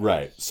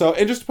 Right. So,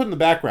 and just to put in the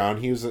background,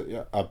 he was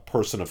a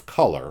person of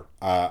color.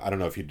 I don't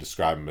know if you'd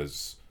describe him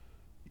as,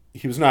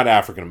 he was not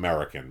African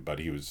American, but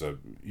he was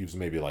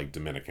maybe like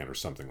Dominican or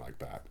something like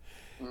that.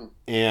 Mm.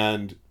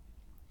 And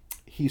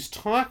he's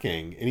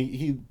talking, and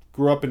he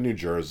grew up in New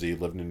Jersey,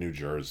 lived in New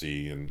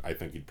Jersey, and I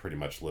think he'd pretty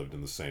much lived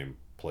in the same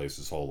place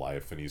his whole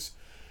life. And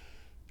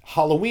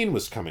Halloween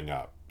was coming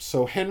up.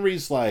 So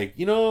Henry's like,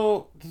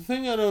 the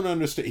thing I don't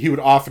understand, he would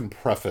often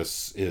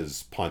preface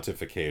his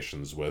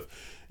pontifications with,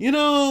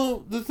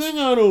 the thing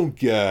I don't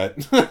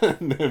get,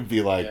 and it'd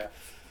be like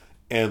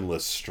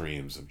endless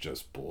streams of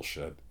just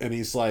bullshit. And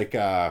he's like,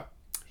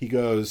 he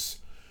goes,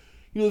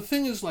 the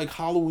thing is, like,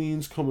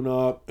 Halloween's coming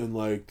up, and,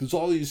 like, there's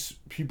all these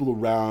people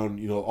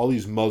around, all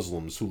these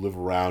Muslims who live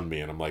around me,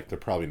 and I'm like, they're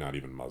probably not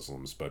even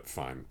Muslims, but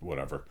fine,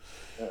 whatever.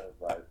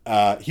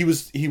 Right. He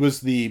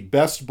was the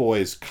best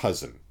boy's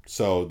cousin,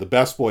 so the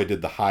best boy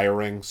did the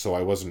hiring, so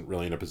I wasn't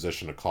really in a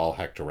position to call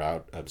Henry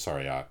out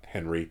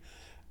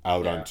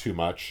on too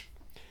much.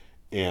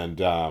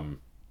 And,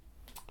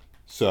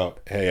 so,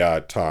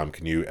 hey, Tom,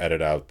 can you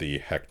edit out the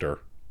Hector?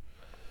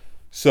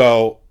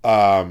 So,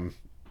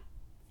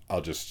 I'll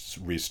just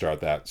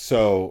restart that.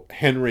 So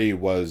Henry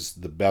was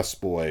the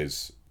best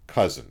boy's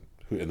cousin,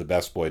 and the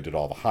best boy did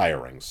all the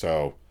hiring.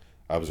 So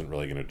I wasn't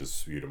really going to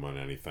dispute him on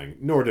anything,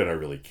 nor did I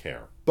really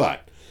care.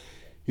 But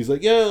he's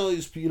like, yeah,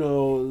 these,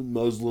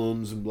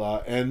 Muslims and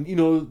blah, and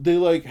they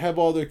like have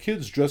all their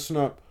kids dressing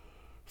up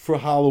for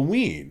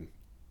Halloween.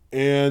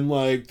 And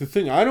like the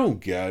thing I don't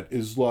get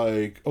is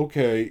like,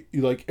 okay,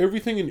 like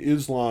everything in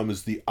Islam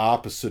is the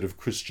opposite of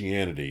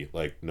Christianity.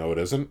 Like, no, it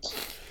isn't.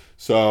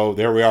 So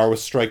there we are with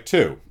strike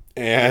two.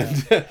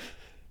 And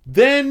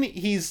then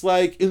he's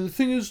like, and the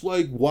thing is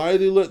like, why are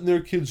they letting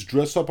their kids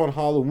dress up on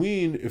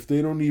Halloween if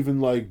they don't even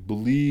like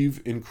believe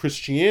in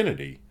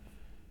Christianity?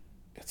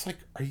 It's like,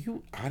 are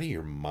you out of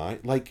your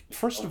mind? Like,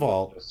 first of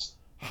all,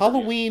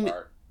 Halloween,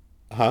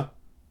 huh?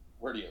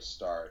 Where do you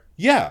start?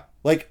 Yeah,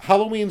 like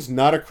Halloween's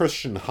not a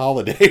Christian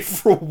holiday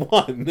for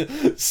one.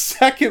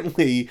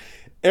 Secondly,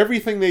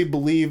 everything they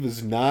believe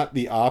is not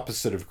the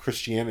opposite of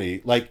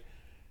Christianity. Like,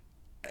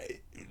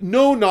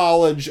 no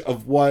knowledge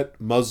of what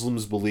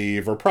Muslims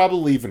believe, or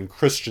probably even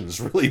Christians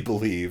really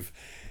believe.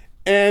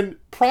 And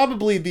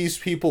probably these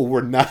people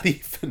were not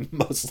even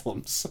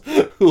Muslims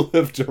who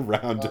lived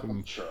around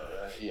him. Sure,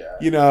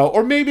 yeah.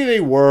 Or maybe they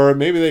were,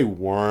 maybe they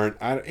weren't.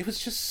 It was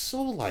just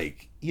so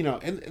like,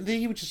 and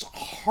they would just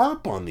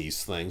harp on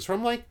these things where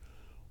I'm like,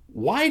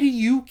 why do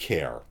you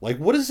care? Like,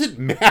 what does it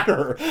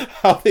matter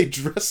how they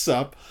dress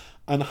up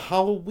on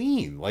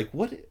Halloween? Like,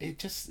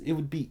 it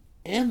would be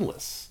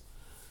endless.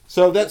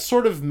 So that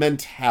sort of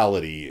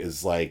mentality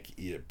is like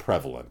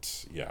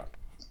prevalent. Yeah.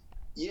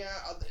 Yeah.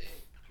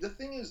 The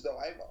thing is, though,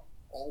 I've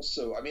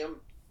also, I'm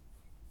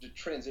to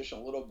transition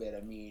a little bit.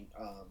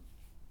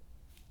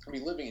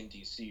 Living in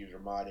DC has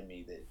reminded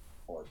me that,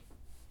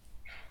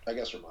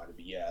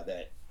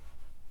 that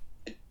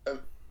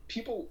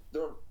people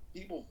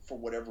for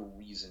whatever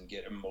reason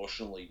get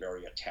emotionally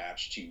very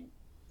attached to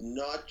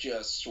not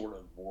just sort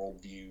of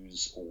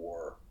worldviews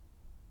or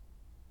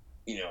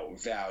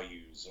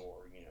values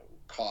or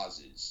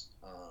causes.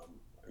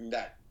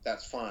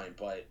 That's fine,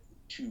 but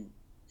to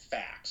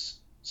facts,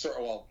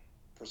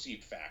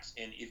 perceived facts,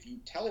 and if you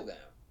tell them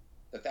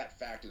that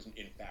fact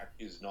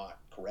is not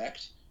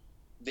correct,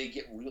 they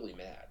get really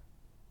mad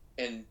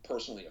and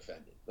personally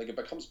offended. Like, it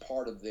becomes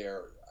part of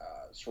their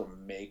sort of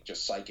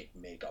psychic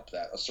makeup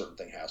that a certain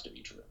thing has to be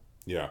true.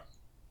 Yeah.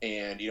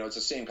 And it's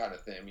the same kind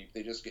of thing. I mean,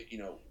 they just get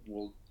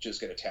will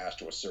just get attached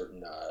to a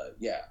certain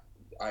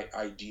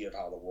idea of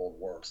how the world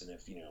works, and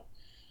if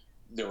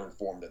they're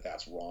informed that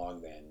that's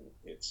wrong, then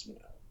it's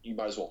you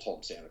might as well tell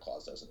them Santa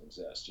Claus doesn't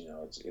exist.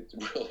 It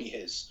really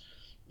is.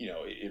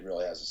 It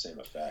really has the same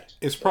effect.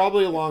 It's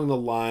probably along the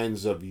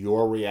lines of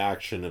your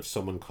reaction if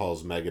someone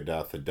calls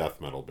Megadeth a death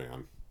metal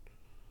band.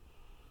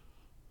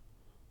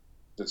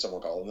 Did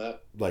someone call them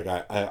that? Like,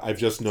 I've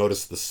just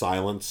noticed the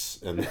silence,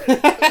 and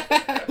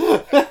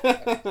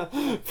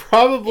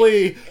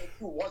probably.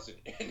 Who was it?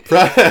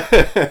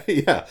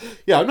 Yeah.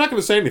 I'm not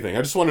going to say anything.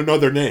 I just want to know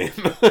their name.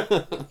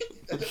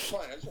 That's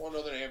fine. I just want to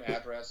know their name,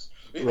 address,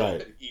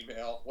 right,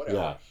 email,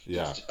 whatever.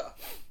 Yeah. Just,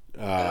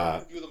 I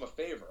don't do them a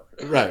favor.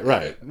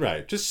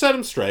 Right. Just set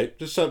them straight.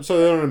 Just so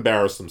they don't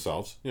embarrass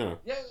themselves. Yeah.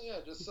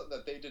 Just something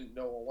that they didn't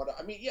know what.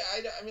 I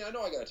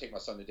know I got to take my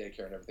son to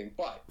daycare and everything,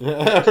 but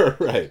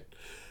right.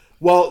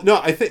 Well, no,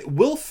 I think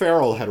Will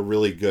Ferrell had a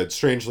really good,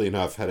 strangely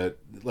enough,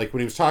 like when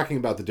he was talking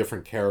about the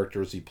different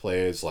characters he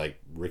plays, like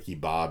Ricky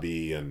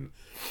Bobby and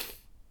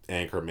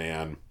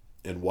Anchorman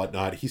and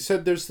whatnot, he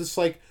said there's this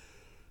like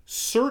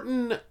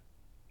certain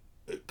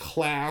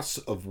class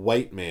of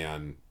white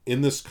man in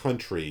this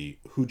country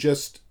who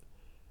just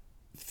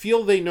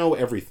feel they know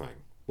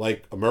everything.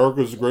 Like,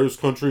 America's the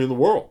greatest country in the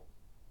world.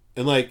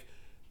 And like,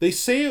 they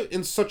say it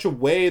in such a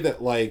way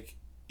that like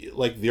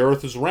the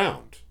earth is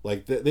round.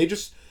 Like,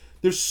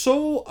 they're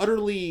so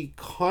utterly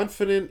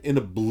confident and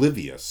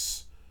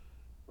oblivious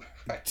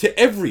to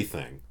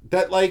everything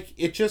that, like,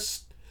 it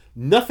just,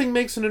 nothing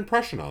makes an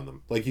impression on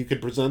them. Like, you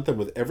could present them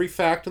with every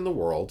fact in the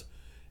world,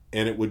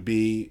 and it would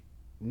be,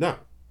 no,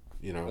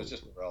 It's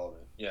just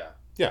irrelevant. Yeah.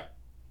 Yeah.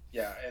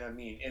 Yeah, and and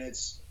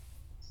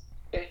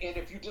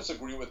if you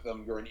disagree with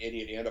them, you're an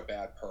idiot and a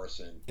bad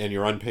person. And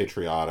you're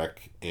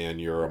unpatriotic,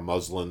 and you're a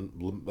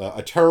Muslim,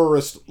 a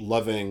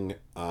terrorist-loving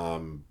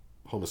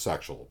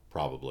homosexual,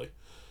 probably.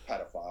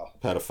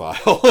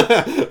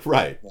 Pedophile.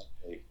 Right.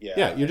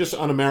 Yeah, you're just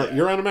un-American.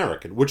 You're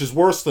un-American, which is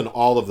worse than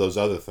all of those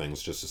other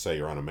things, just to say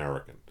you're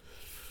un-American.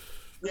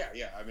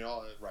 Yeah. I mean,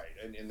 right.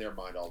 In their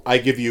mind, all. I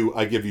give you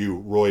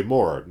Roy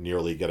Moore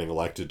nearly getting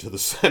elected to the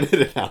Senate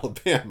in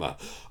Alabama.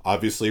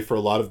 Obviously, for a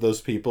lot of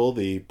those people,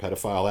 the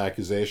pedophile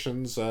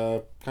accusations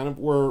kind of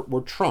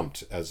were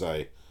trumped,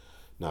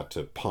 not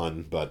to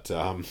pun, but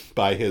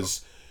by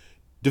his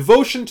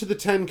devotion to the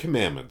Ten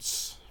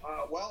Commandments.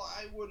 Well,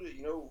 I would,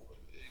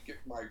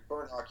 my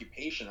current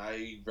occupation,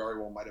 I very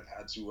well might have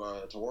had to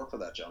work for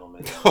that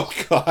gentleman. Oh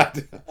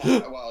God.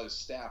 Well, his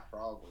staff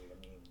probably. I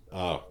mean.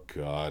 Oh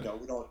God.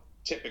 We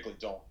typically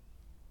don't.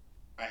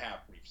 I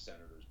have brief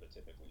senators, but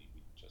typically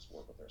we just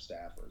work with their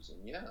staffers,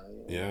 and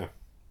yeah.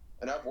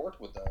 And I've worked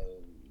with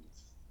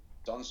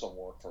done some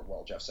work for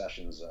Jeff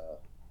Sessions,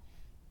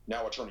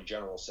 now Attorney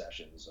General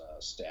Sessions'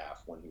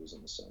 staff when he was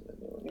in the Senate.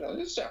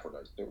 His staff were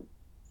nice. They were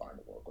fine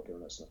to work with. They were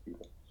nice enough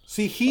people.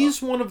 See,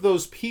 he's one of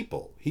those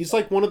people. He's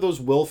like one of those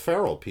Will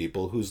Ferrell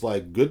people who's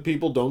like, good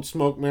people don't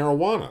smoke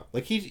marijuana.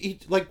 Like, he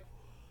like,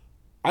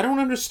 I don't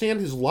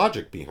understand his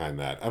logic behind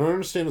that. I don't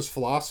understand his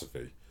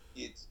philosophy.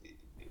 It's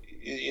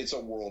a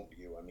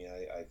worldview. I mean,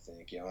 I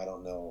think, I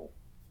don't know.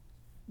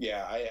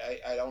 Yeah,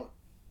 I don't.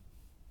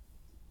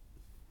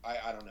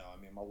 I don't know.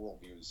 I mean, my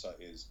worldview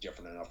is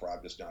different enough where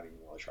I'm just not even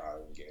going to try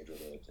to engage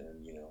with it,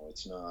 and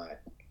it's not.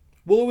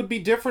 Well, it would be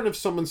different if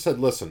someone said,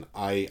 listen,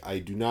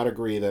 I do not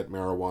agree that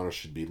marijuana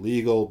should be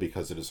legal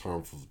because it is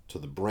harmful to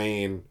the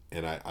brain,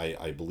 and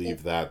I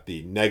believe that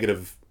the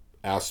negative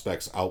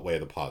aspects outweigh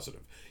the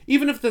positive.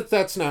 Even if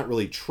that's not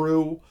really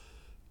true,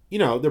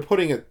 they're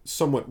putting it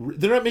somewhat...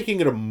 They're not making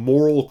it a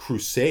moral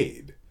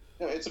crusade.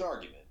 No, it's an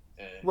argument.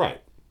 And,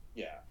 right.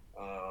 Yeah.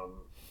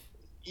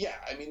 Yeah,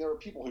 I mean, there are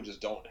people who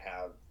just don't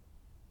have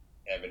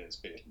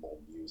evidence-based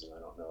worldviews, and I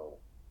don't know.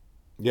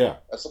 Yeah.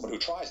 As someone who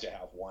tries to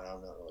have one,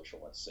 I'm not really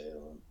sure what to say to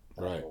them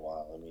right. after a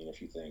while. I mean,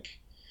 if you think...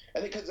 I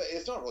think because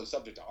it's not really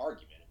subject to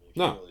argument. I mean, if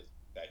no. you really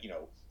that,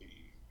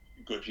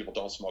 good people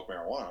don't smoke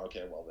marijuana,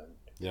 okay, well then...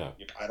 Yeah.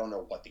 I don't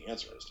know what the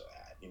answer is to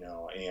that,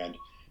 and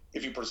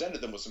if you presented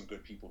them with some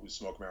good people who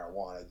smoke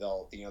marijuana,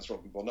 the answer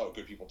will be, well, no,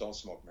 good people don't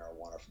smoke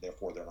marijuana,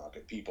 therefore they're not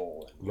good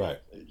people. And, right.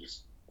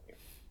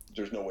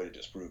 There's no way to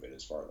disprove it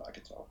as far as I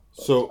can tell.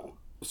 But,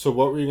 so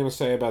what were you going to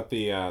say about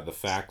the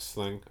facts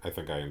thing? I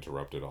think I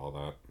interrupted all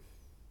that.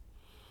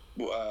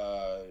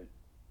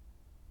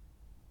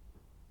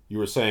 You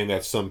were saying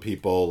that some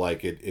people,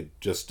 like,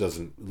 it just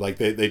doesn't, like,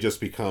 they just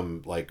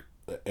become, like,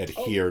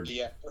 adhered. Oh,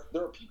 yeah,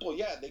 there are people,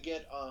 they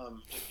get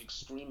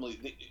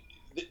extremely,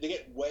 they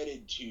get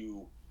wedded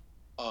to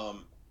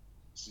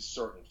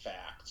certain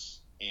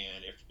facts,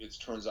 and if it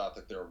turns out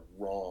that they're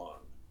wrong,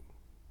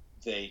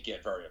 they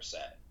get very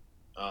upset.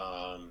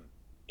 And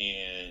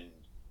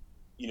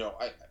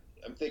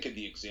I'm thinking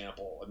the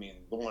example. I mean,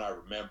 the one I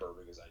remember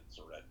because I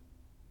sort of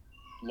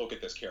look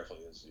at this carefully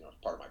as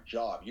part of my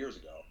job years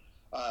ago.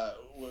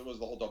 Was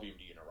the whole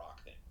WMD in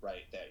Iraq thing,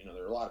 right? That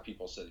there are a lot of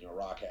people said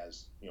Iraq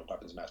has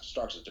weapons of mass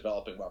destruction, is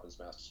developing weapons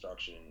of mass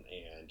destruction,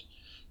 and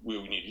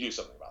we need to do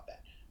something about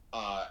that.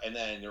 And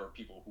then there were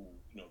people who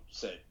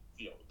said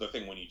the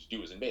thing we need to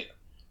do is invade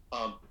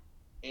them.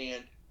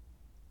 And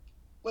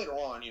later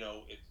on,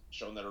 it's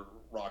shown that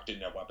Iraq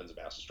didn't have weapons of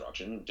mass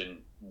destruction,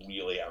 didn't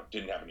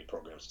have any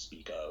programs to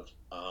speak of.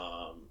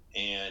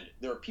 And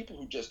there are people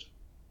who just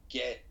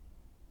get,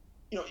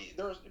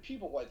 there's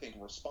people who I think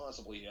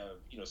responsibly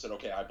have, said,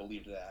 okay, I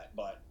believed that,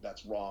 but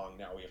that's wrong.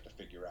 Now we have to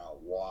figure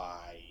out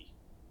why,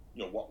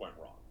 what went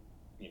wrong,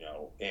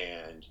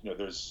 and,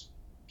 there's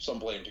some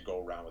blame to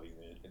go around with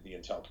the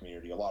intel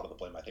community. A lot of the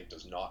blame, I think,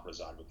 does not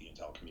reside with the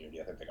intel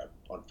community. I think I'm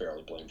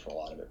unfairly blamed for a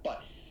lot of it.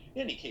 But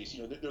in any case,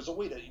 there's a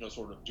way to,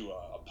 sort of do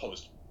a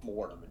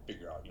post-mortem and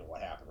figure out,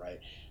 what happened, right?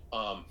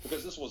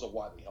 Because this was a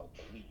widely held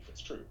belief.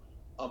 It's true.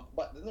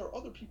 But then there are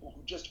other people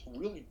who just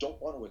really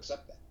don't want to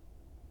accept that.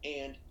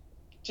 And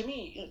to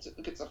me, it's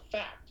a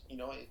fact,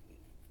 and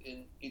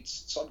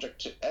it's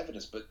subject to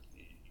evidence, but,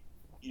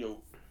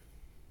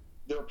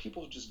 there are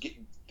people who just get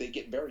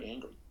very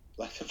angry.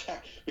 Like the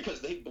fact,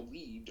 because they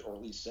believed, or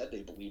at least said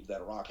they believed,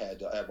 that Iraq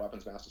had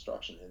weapons of mass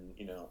destruction, and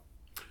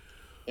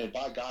and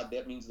by God,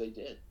 that means they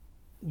did.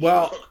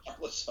 Well,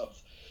 regardless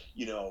of,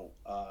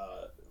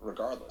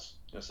 regardless.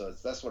 So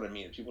that's what I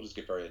mean. People just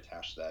get very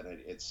attached to that, and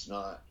it's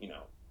not,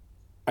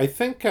 I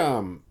think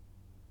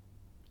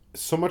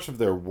so much of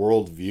their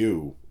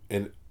worldview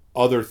and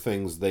other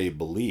things they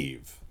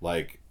believe,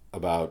 like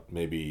about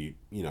maybe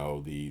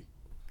the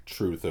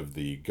truth of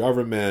the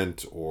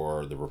government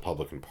or the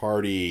Republican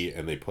Party,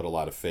 and they put a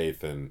lot of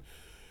faith in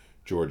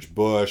George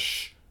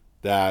Bush,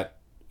 that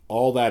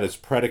all that is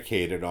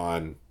predicated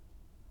on,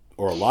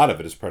 or a lot of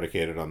it is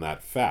predicated on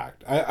that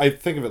fact. I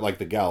think of it like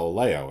the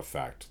Galileo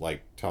effect,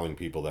 like telling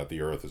people that the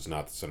Earth is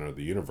not the center of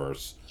the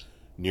universe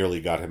nearly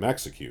got him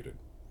executed,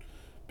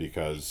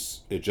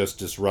 because it just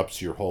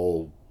disrupts your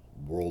whole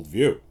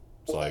worldview.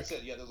 It's well, like, that's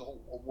it. Yeah, there's a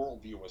whole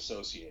worldview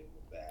associated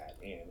with that,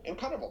 and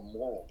kind of a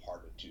moral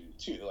part of it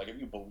too. Like if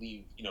you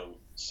believe,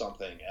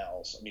 something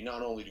else. I mean,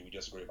 not only do we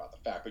disagree about the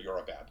fact, but you're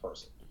a bad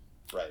person,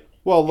 right?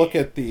 Well, look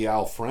at the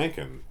Al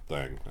Franken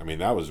thing. I mean,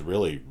 that was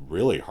really,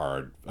 really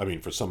hard. I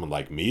mean, for someone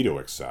like me to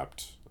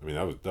accept. I mean,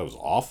 that was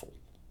awful.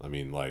 I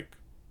mean, like,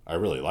 I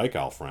really like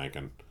Al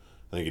Franken.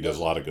 I think he does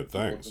a lot of good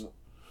things.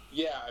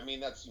 Yeah, I mean,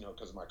 that's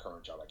because of my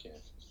current job, I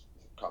can't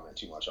comment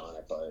too much on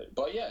it,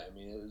 but yeah, I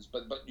mean, it was,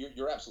 but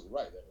you're absolutely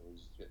right.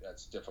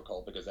 That's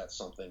difficult because that's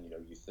something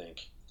you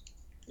think,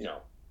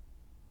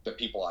 that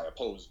people I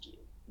oppose do,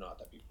 not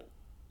that people,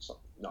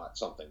 not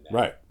something that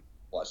right.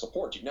 Well, I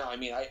support you. Now, I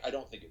mean, I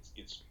don't think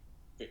it's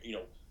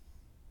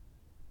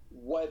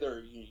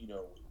whether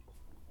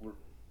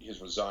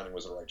his resigning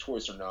was the right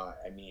choice or not.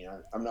 I mean,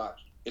 I'm not.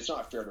 It's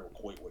not fair to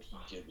equate what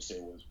he did to say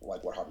was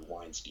like what Harvey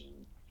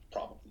Weinstein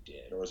probably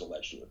did or is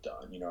alleged to have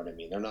done. You know what I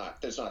mean? They're not.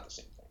 It's not the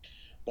same thing.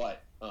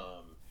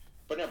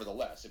 But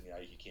nevertheless, I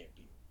mean, he can't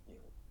be.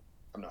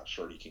 I'm not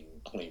sure he can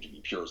claim to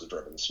be pure as a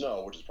drip in the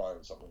snow, which is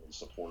probably something his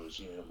supporters,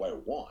 in a way,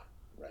 want,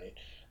 right?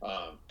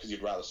 Because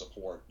you'd rather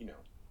support,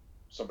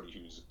 somebody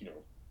who's,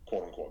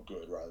 quote unquote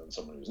good rather than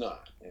someone who's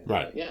not. And,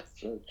 Right. Yeah.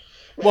 Sure.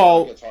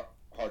 Well- I think it's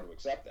hard to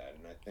accept that,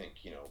 and I think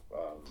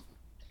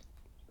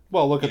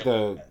Well, look at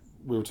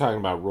we were talking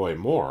about Roy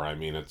Moore. I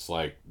mean, it's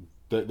like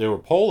they were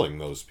polling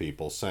those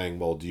people saying,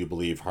 well, do you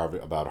believe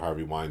about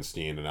Harvey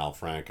Weinstein and Al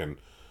Franken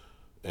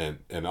and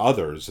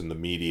others in the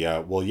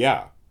media? Well,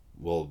 yeah.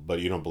 Well, but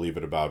you don't believe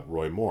it about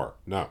Roy Moore.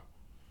 No.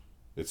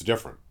 It's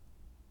different.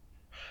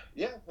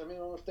 Yeah, I mean,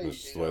 if they,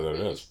 This is the way that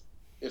it is.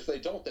 If they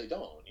don't, they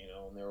don't.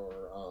 And there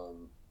were,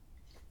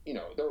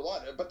 there were a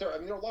lot, but there were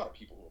a lot of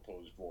people who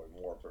opposed Roy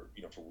Moore for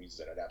reasons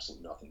that had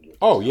absolutely nothing to do with.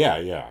 Oh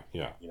himself.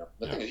 yeah.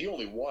 The thing is, he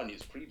only won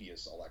his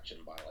previous election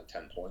by like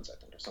 10 points, I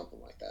think, or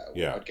something like that.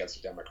 Yeah. Against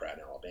a Democrat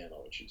in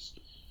Alabama, which is,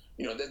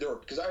 there were,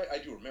 because I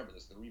do remember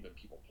this. There were even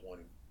people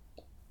pointing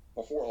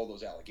before all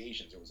those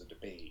allegations. There was a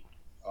debate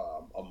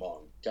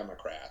among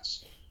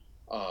Democrats.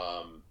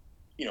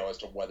 As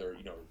to whether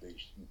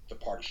the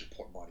party should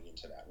put money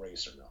into that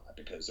race or not,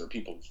 because there are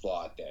people who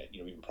thought that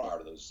even prior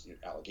to those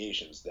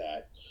allegations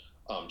that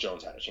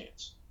Jones had a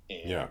chance,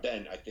 and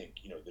then I think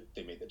that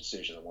they made the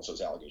decision that once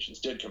those allegations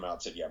did come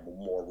out, said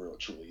Moore really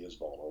truly is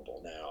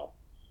vulnerable now,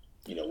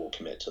 we'll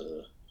commit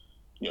to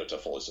to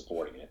fully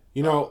supporting it.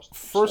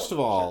 First of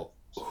all,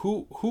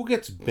 who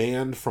gets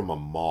banned from a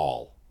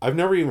mall? I've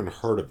never even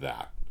heard of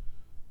that.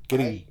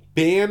 Getting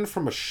banned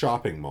from a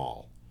shopping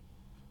mall.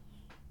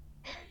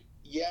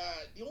 Yeah,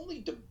 the only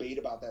debate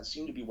about that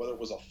seemed to be whether it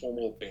was a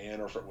formal ban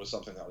or if it was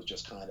something that was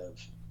just kind of,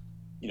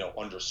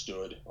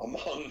 understood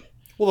among.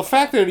 Well, the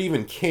fact that it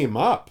even came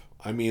up,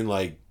 I mean,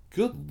 like,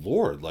 good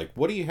Lord, like,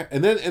 what do you have?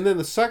 And then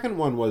the second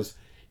one was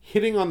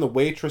hitting on the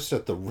waitress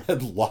at the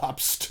Red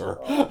Lobster.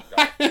 Oh,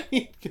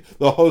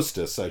 the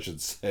hostess, I should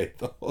say,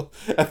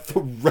 at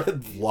the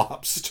Red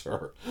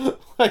Lobster.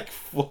 Like,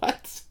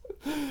 what?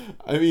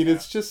 I mean,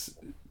 it's just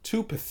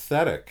too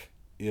pathetic,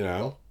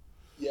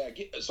 Yeah,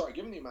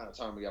 given the amount of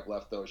time we have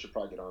left, though, I should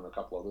probably get on a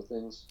couple other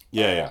things.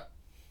 Yeah.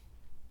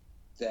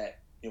 That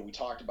we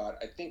talked about.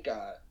 I think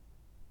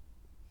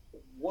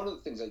one of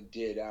the things I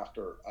did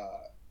after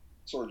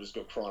sort of just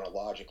go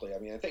chronologically. I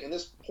mean, I think, and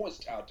this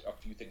points out a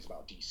few things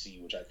about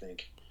DC, which I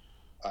think.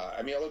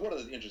 One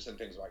of the interesting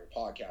things about your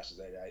podcast is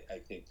that I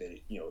think that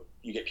you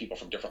get people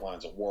from different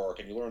lines of work,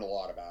 and you learn a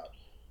lot about.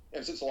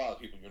 And since a lot of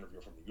the people you interview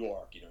are from New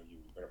York, you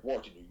have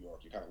worked in New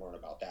York, you kind of learn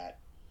about that.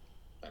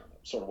 I don't know,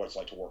 sort of what it's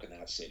like to work in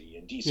that city.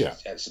 And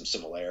DC has some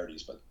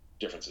similarities, but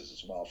differences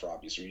as well for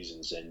obvious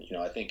reasons. And,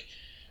 I think,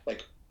 I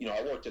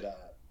worked at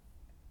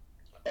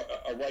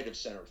a right of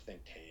center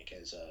think tank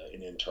as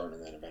an intern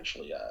and then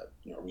eventually a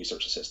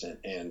research assistant.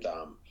 And,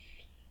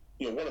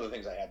 one of the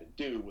things I had to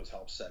do was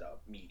help set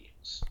up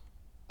meetings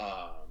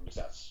because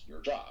that's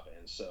your job.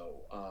 And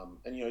so,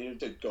 you have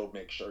to go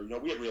make sure,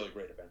 we had really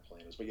great event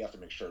planners, but you have to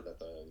make sure that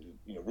the,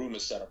 room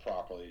is set up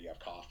properly, you have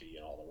coffee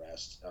and all the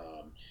rest.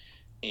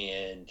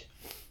 And,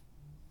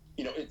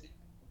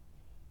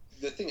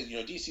 the thing is,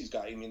 DC's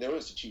got, there are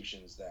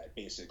institutions that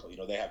basically,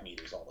 they have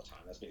meetings all the time.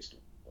 That's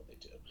basically what they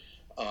do.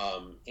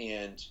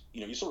 And,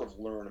 you sort of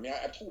learn,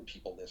 I've told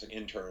people this, like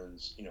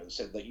interns,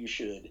 said that you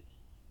should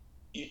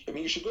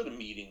go to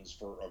meetings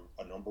for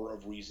a number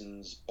of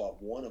reasons,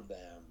 but one of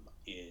them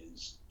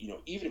is,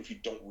 even if you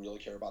don't really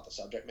care about the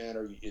subject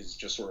matter, is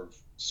just sort of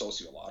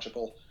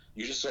sociological.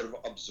 You just sort of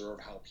observe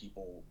how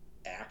people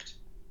act.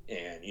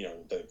 And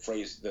the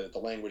phrase, the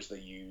language they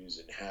use,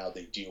 and how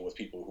they deal with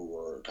people who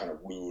are kind of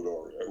rude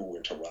or who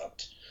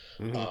interrupt.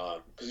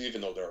 Because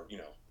even though they're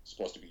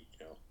supposed to be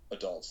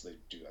adults, they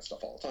do that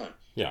stuff all the time.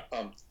 Yeah.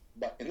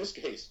 But in this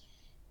case,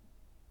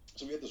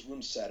 so we had this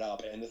room set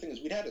up, and the thing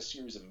is, we'd had a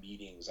series of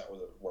meetings that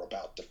were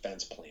about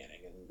defense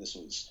planning, and this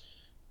was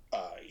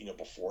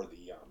before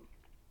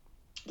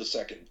the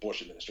second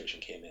Bush administration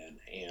came in,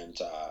 and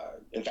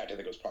in fact, I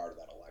think it was prior to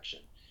that election.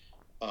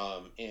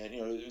 And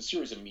a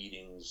series of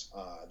meetings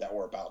that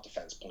were about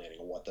defense planning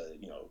and what the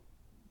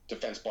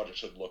defense budget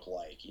should look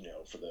like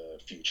for the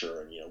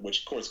future, and which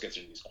of course gets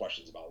into these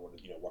questions about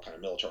what kind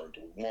of military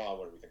do we want,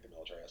 what do we think the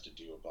military has to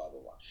do, blah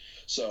blah blah.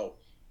 So,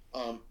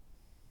 and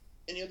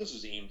this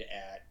was aimed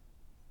at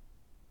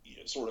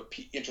sort of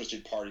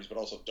interested parties, but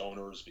also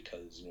donors,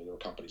 because there were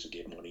companies who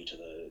gave money to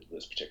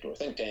this particular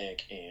think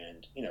tank,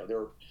 and there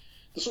were.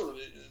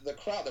 The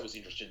crowd that was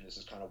interested in this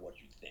is kind of what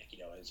you think.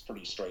 It's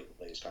pretty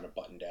straight-laced, kind of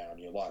buttoned down.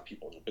 A lot of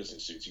people in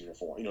business suits,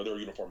 uniform. There were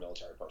uniformed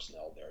military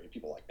personnel there,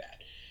 people like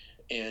that.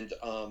 And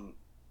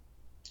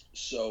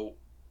so,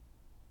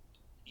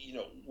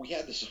 we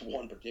had this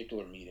one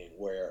particular meeting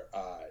where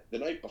the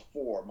night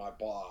before, my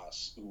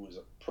boss, who was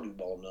a pretty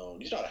well-known,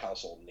 he's not a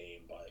household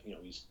name, but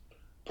he's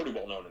pretty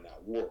well-known in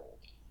that world,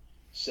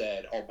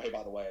 said, "Oh, hey,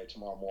 by the way,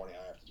 tomorrow morning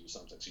I have to do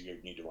something, so you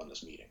need to run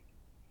this meeting."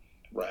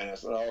 Right, and I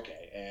said, "Oh,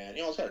 okay." And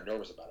I was kind of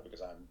nervous about it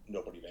because I'm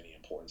nobody of any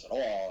importance at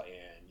all,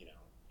 and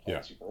all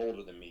these people are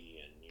older than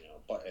me,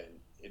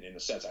 and in a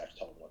sense, I have to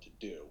tell them what to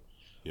do.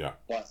 Yeah.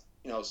 But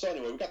so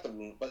anyway, we got the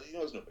room, but it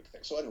was no big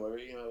thing. So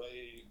anyway,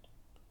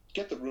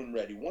 get the room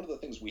ready. One of the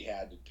things we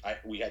had to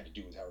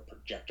do was have a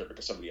projector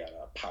because somebody had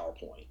a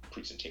PowerPoint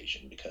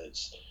presentation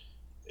because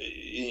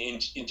in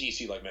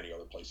DC, like many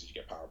other places, you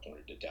get power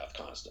pointed to death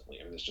constantly.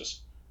 I mean, it's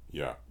just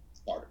Yeah.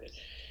 part of it.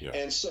 Yeah.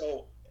 And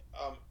so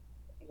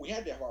we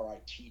had to have our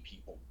IT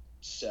people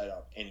set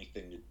up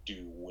anything to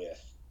do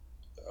with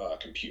a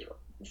computer.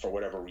 For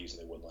whatever reason,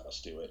 they wouldn't let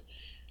us do it.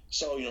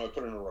 So, I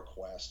put in a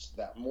request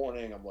that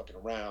morning. I'm looking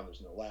around.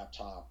 There's no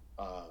laptop.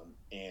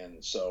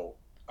 And so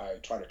I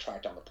try to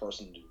track down the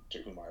person to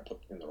whom I put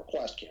in the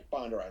request. Can't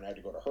find her. And I had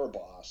to go to her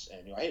boss.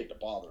 And, I hated to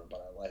bother him,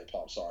 but I let him,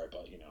 I'm sorry,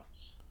 but,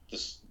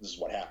 this is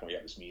what happened. We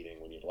had this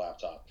meeting. We need a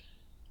laptop.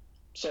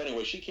 So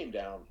anyway, she came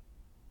down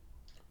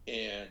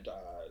and,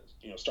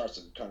 starts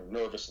to kind of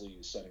nervously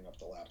setting up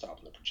the laptop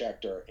and the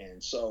projector.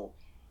 And so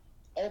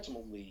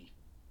ultimately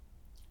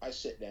I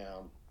sit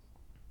down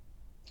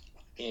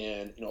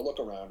and look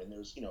around, and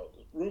there's the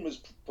room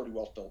is pretty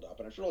well filled up,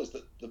 and I realize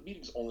that the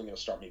meeting's only going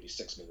to start maybe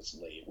 6 minutes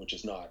late, which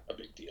is not a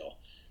big deal.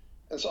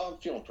 And so I'm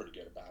feeling pretty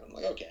good about it. I'm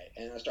like, okay.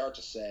 And I start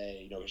to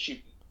say,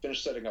 she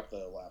finished setting up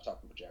the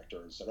laptop and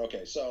projector and said,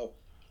 okay, so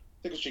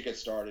I think we should get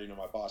started.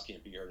 My boss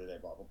can't be here today,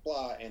 blah blah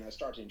blah. And I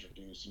start to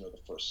introduce the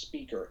first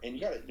speaker, and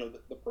you got to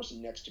the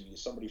person next to me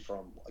is somebody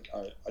from like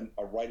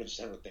a right of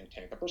center think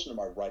tank. The person to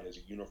my right is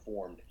a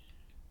uniformed,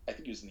 I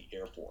think he was in the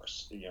Air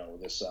Force,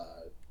 this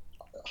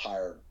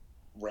higher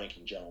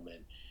ranking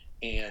gentleman.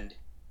 And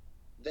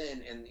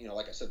then,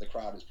 like I said, the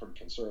crowd is pretty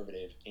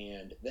conservative.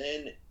 And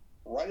then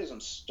right as I'm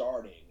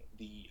starting,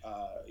 the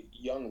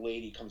young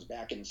lady comes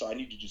back and so I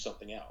need to do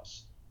something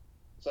else.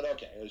 I said,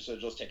 okay, so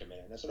just take a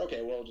minute. And I said,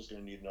 okay, well, we're just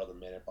going to need another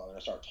minute. And I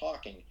start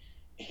talking,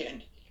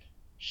 and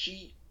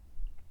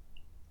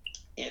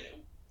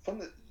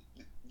from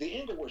the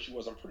angle where she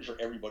was, I'm pretty sure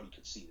everybody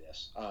could see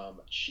this.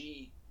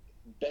 She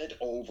bent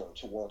over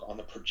to work on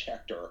the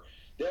projector,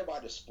 thereby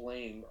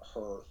displaying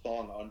her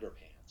thong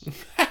underpants.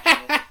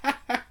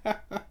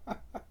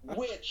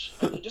 Which,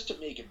 just to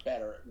make it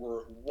better,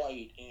 were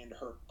white, and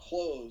her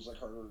clothes, like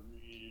her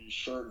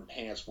shirt and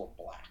pants, were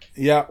black.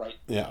 Yeah. Right?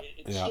 Yeah.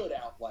 It stood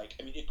out like,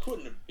 it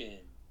couldn't have been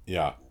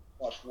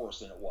much worse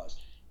than it was.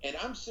 And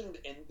I'm sitting,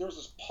 and there's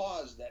this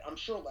pause that I'm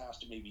sure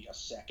lasted maybe a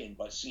second,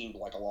 but seemed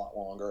like a lot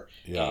longer.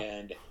 Yeah.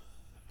 And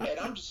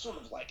I'm just sort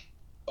of like,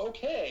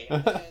 okay.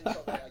 And then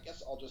so I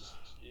guess I'll just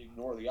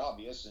ignore the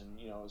obvious and,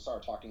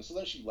 start talking. So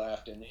then she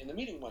left, and the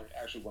meeting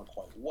actually went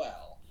quite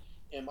well.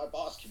 And my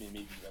boss came in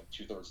maybe like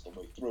 2/3 of the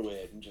way through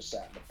it and just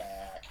sat in the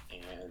back.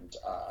 And,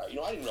 I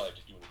didn't really have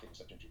to do anything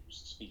except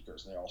introduce the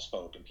speakers. And they all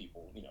spoke, and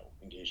people,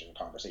 engaged in a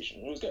conversation.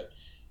 And it was good.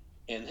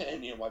 And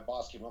then, my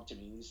boss came up to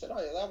me and he said, oh,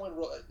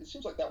 yeah, it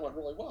seems like that went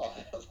really well.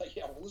 And I was like,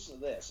 yeah, well, listen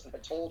to this. And I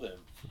told him.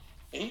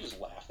 And he just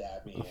laughed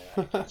at me.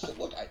 And I said,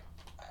 look, I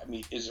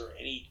is there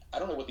I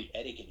don't know what the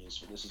etiquette is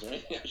for this. Is there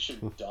anything I should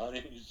have done?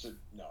 And he said,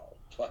 no.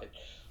 But,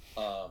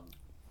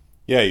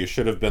 yeah, you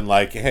should have been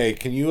like, hey,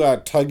 can you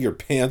tug your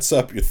pants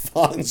up? Your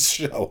thong's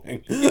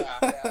showing.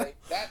 Yeah,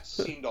 that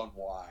seemed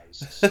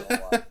unwise. So,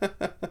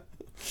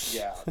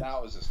 yeah,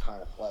 that was just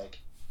kind of like,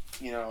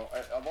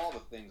 of all the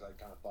things I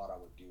kind of thought I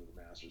would do with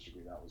a master's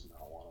degree, that was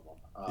not one of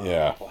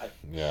them.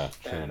 Yeah,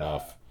 true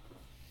enough.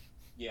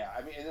 Yeah,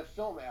 and the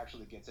film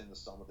actually gets into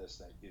some of this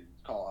that is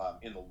called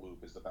In the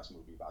Loop is the best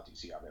movie about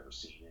DC I've ever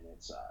seen, and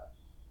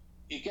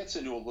it gets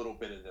into a little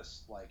bit of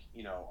this, like,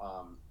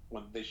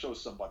 when they show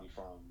somebody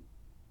from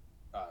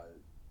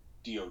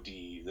DOD,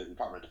 the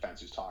Department of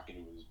Defense, who's talking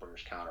to his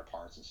British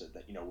counterparts and said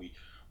that,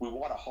 we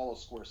want a hollow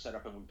square set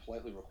up and we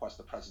politely request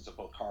the presence of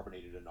both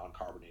carbonated and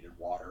non-carbonated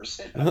waters.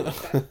 And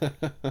that's the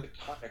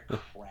kind of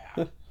crap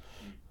you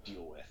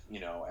deal with,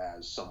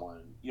 as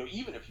someone,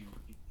 even if you're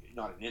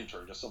not an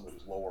intern, just someone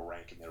who's lower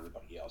rank than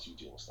everybody else, you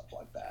deal with stuff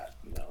like that,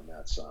 and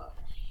that's...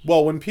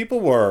 Well, when people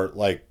were,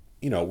 like,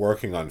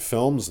 working on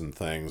films and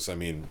things,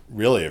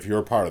 really, if you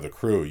were part of the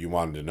crew, you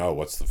wanted to know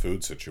what's the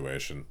food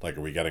situation. Like,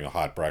 are we getting a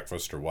hot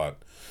breakfast or what?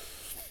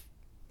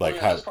 Like,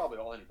 that's probably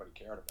all anybody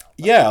cared about.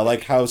 Yeah,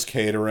 like, how's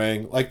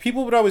catering? Like,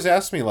 people would always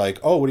ask me, like,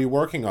 oh, what are you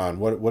working on?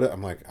 What?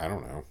 I'm like, I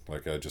don't know.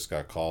 Like, I just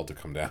got called to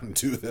come down and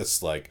do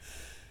this. Like,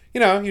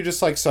 you're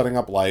just, like, setting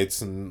up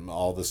lights and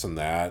all this and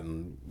that.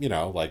 And,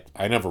 like,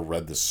 I never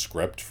read the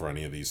script for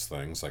any of these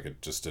things. Like,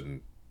 it just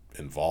didn't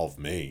involve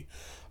me.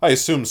 I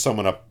assume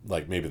someone up,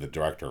 like, maybe the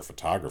director of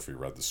photography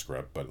read the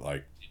script, but,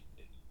 like,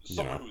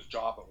 someone whose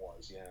job it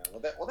was, yeah.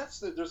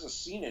 There's a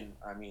scene in,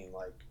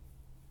 like,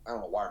 I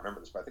don't know why I remember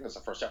this, but I think it's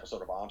the first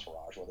episode of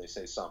Entourage where they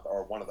say something,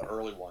 or one of the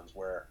early ones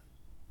where,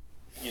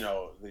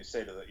 they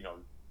say to the,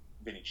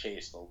 Vinny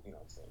Chase, the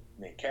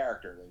main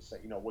character, they say,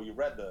 well, you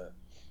read the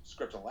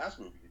script in the last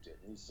movie you did.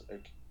 And he's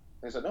like,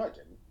 and he said, no, I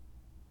didn't.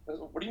 I said,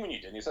 what do you mean you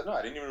didn't? He said, no,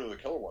 I didn't even know who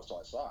the killer was till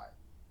I saw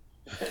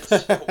it. So,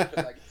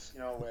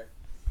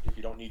 if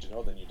you don't need to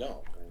know, then you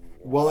don't.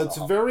 Well, it's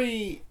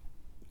very,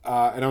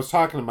 and I was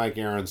talking to Mike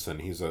Aronson.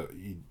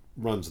 He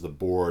runs the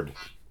board,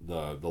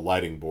 the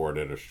lighting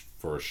board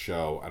for a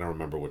show. I don't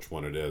remember which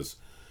one it is,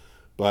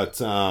 but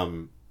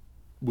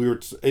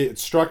it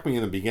struck me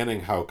in the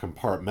beginning how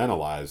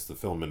compartmentalized the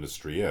film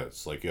industry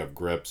is. Like, you have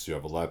grips, you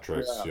have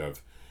electrics, you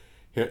have,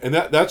 and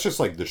that's just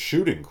like the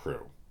shooting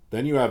crew.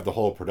 Then you have the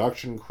whole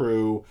production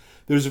crew.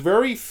 There's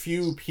very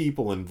few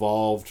people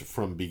involved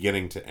from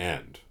beginning to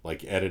end,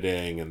 like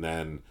editing, and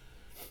then,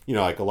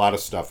 like a lot of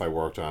stuff I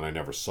worked on I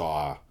never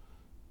saw.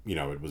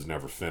 It was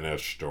never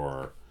finished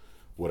or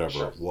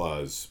whatever it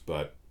was.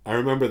 But I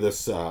remember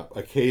this,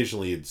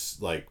 occasionally it's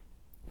like,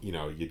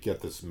 you'd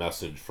get this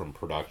message from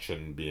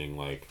production being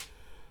like,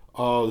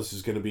 oh, this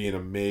is going to be an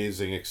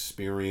amazing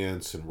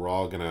experience and we're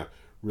all going to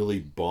really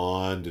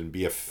bond and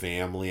be a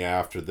family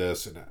after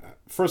this. And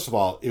first of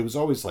all, it was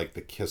always like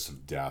the kiss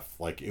of death.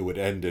 Like it would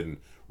end in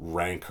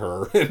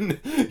rancor and,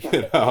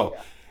 Yeah.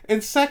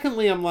 And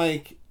secondly, I'm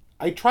like,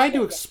 I tried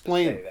to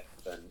explain...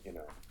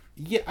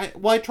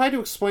 I tried to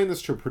explain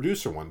this to a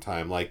producer one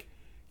time. Like,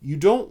 you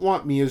don't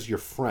want me as your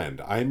friend.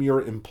 I'm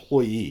your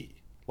employee.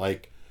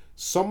 Like,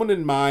 someone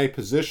in my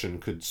position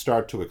could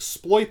start to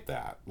exploit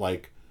that.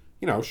 Like,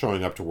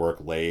 showing up to work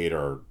late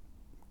or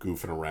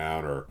goofing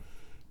around or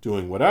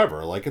doing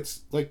whatever. Like,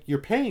 it's like you're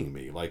paying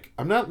me. Like,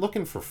 I'm not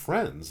looking for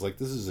friends. Like,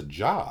 this is a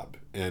job.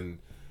 And,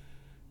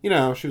 she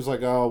was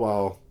like, oh,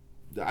 well.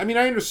 I mean,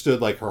 I understood,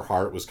 like, her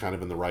heart was kind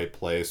of in the right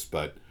place,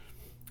 but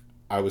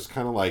I was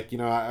kind of like,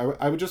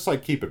 I would just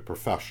like keep it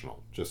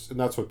professional, and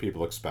that's what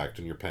people expect,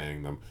 and you're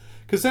paying them,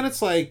 because then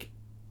it's like,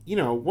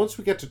 once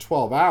we get to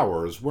 12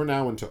 hours, we're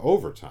now into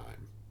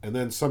overtime, and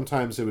then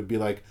sometimes it would be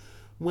like,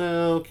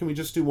 well, can we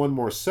just do one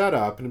more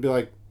setup, and it'd be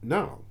like,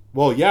 no,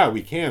 well, yeah,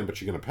 we can,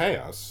 but you're gonna pay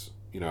us,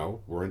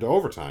 we're into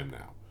overtime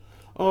now.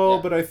 Oh,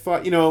 yeah. But I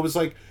thought, it was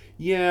like,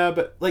 yeah,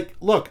 but like,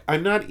 look,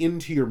 I'm not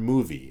into your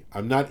movie,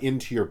 I'm not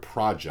into your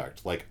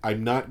project, like,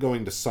 I'm not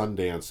going to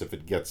Sundance if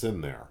it gets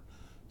in there.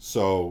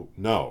 So,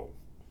 no.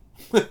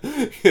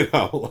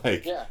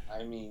 Like... Yeah,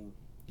 I mean...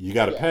 You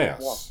gotta pay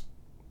us. Well,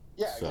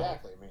 yeah, so.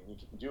 Exactly. I mean, you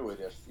can do it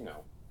if,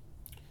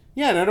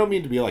 Yeah, and I don't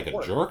mean to be like a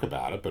jerk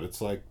about it, but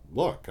it's like,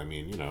 look, I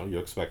mean, you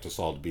expect us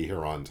all to be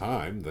here on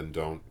time, then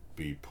don't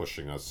be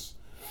pushing us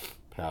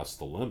past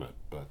the limit.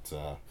 But,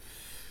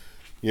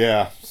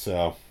 yeah,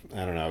 so,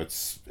 I don't know.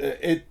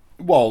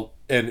 Well,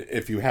 and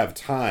if you have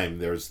time,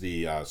 there's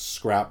the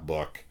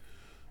scrapbook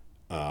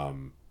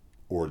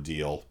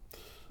ordeal.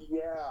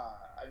 Yeah.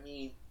 I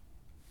mean,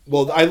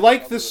 well, I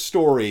like this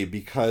story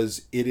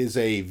because it is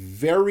a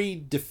very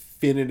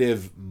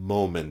definitive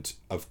moment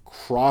of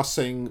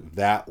crossing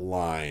that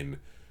line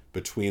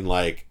between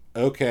like,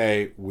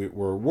 okay,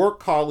 we're work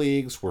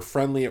colleagues, we're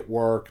friendly at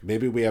work,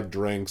 maybe we have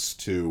drinks,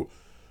 to,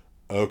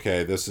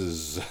 okay, this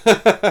is...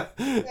 Yeah,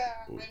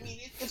 I mean,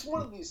 it's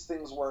one of these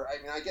things where,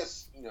 I mean, I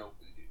guess,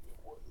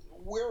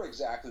 where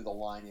exactly the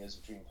line is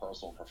between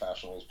personal and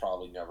professional is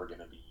probably never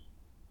going to be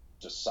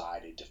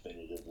decided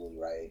definitively,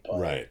 right? But,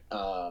 right.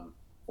 I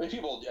mean,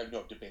 people have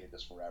debated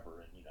this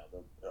forever,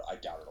 and I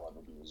doubt it'll ever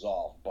be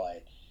resolved.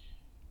 But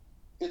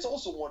it's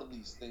also one of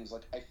these things.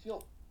 Like, I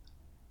feel,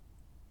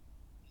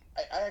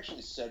 I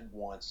actually said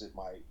once in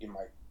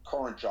my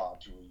current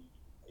job to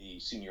a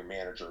senior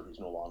manager who's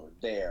no longer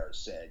there,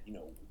 said,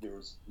 there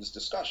was this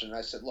discussion, and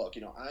I said, look,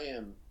 I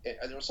am.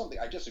 And there was something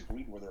I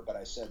disagreed with her, but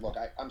I said, look,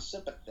 I'm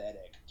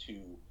sympathetic to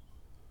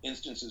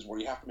instances where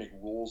you have to make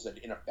rules that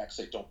in effect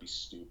say don't be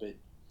stupid.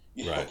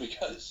 Right.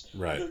 Because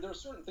right. There are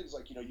certain things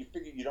like, you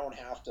figure you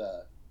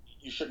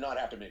should not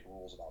have to make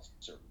rules about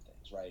certain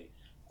things, right?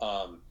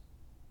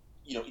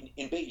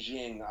 In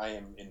Beijing, I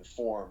am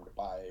informed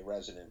by a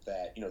resident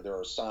that, there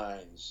are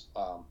signs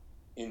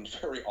in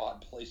very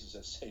odd places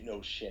that say no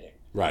shitting.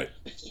 Right.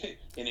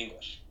 In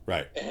English.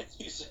 Right. And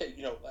you say,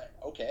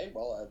 okay,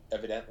 well,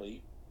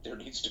 evidently there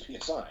needs to be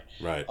a sign.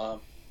 Right.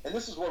 And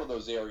this is one of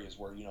those areas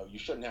where, you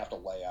shouldn't have to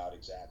lay out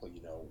exactly,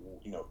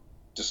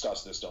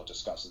 discuss this, don't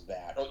discuss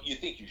that. Oh, you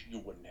think you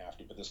wouldn't have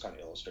to, but this kind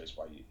of illustrates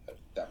why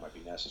that might be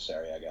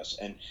necessary, I guess.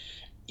 And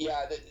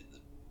yeah,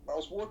 I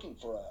was working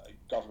for a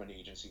government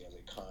agency as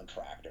a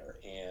contractor,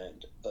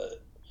 and the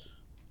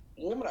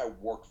woman I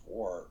worked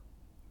for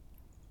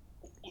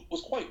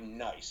was quite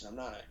nice, and I'm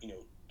not,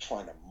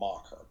 trying to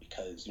mock her,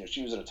 because,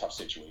 she was in a tough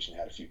situation,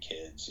 had a few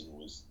kids, and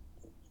was,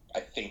 I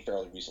think,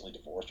 fairly recently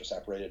divorced or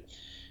separated.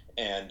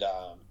 And,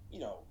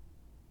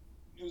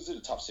 it was in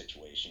a tough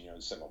situation,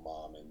 a single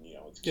mom, and,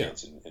 with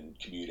kids and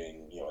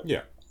commuting,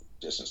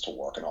 distance to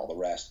work and all the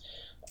rest.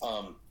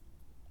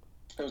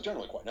 It was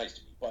generally quite nice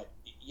to me, but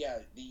yeah,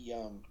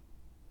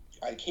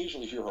 I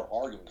occasionally hear her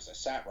arguing, because I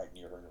sat right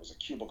near her, and it was a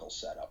cubicle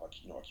setup,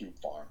 a cube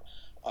farm,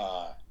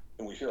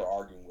 and we hear her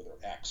arguing with her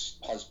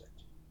ex-husband,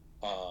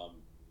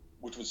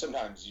 which would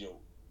sometimes,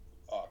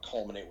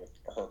 culminate with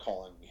her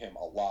calling him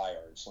a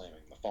liar and slamming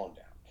the phone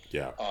down.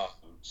 Yeah.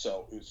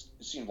 So it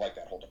seemed like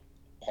that whole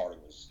party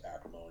was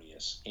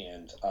acrimonious,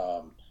 and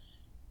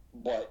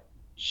but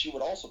she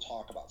would also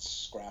talk about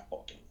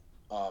scrapbooking.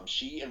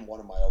 She and one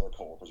of my other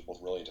coworkers were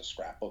both really into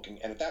scrapbooking,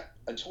 and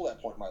until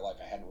that point in my life,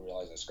 I hadn't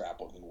realized that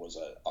scrapbooking was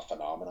a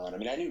phenomenon. I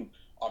mean, I knew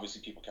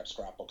obviously people kept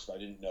scrapbooks, but I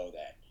didn't know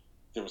that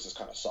there was this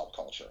kind of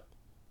subculture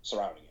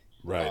surrounding it.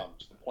 Right.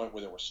 To the point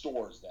where there were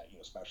stores that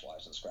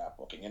specialized in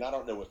scrapbooking, and I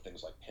don't know if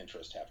things like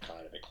Pinterest have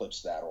kind of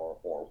eclipsed that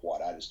or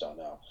what. I just don't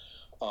know.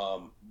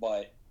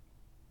 But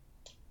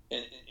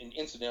and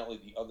incidentally,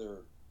 the other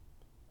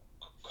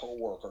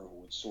coworker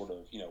who would sort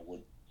of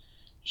would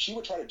she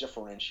would try to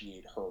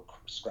differentiate her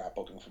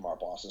scrapbooking from our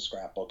boss's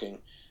scrapbooking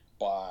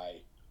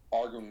by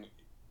arguing,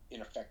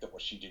 in effect, that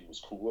what she did was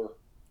cooler.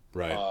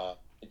 Right.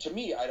 To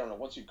me, I don't know.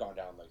 Once you've gone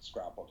down the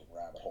scrapbooking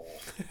rabbit hole,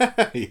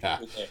 Yeah.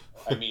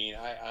 I mean,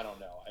 I don't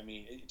know. I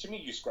mean, to me,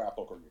 you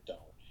scrapbook or you don't.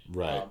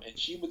 Right. And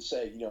she would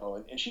say,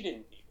 and she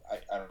didn't.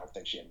 I don't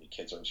think she had any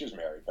kids, or she was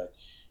married, but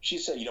she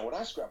said, when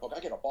I scrapbook, I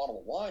get a bottle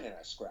of wine and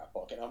I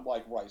scrapbook, and I'm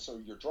like, right, so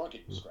you're drunk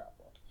and you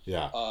scrapbook.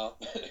 Yeah.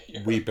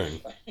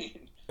 Weeping. I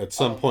mean, at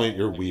some point,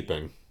 you're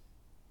weeping.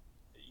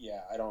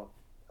 Yeah,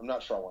 I'm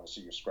not sure I want to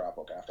see your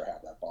scrapbook after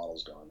half that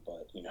bottle's gone,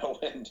 but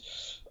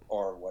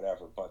or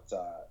whatever. But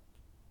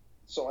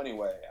so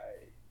anyway,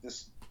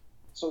 this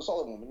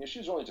other woman, she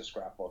was really into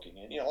scrapbooking,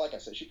 and like I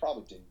said, she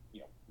probably didn't,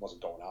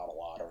 wasn't going out a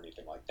lot or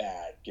anything like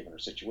that, given her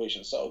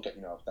situation. So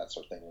that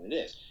sort of thing, and it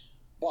is.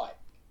 But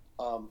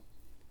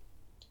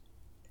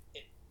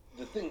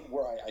the thing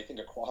where I think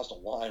it crossed a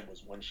line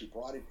was when she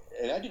brought it,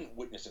 and I didn't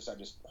witness this. I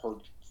just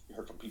heard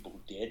from people who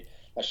did.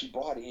 That she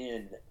brought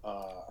in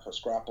her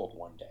scrapbook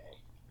one day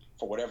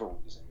for whatever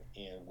reason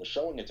and was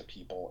showing it to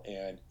people,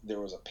 and there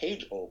was a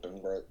page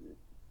open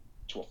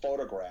to a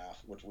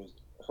photograph, which was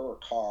her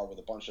car with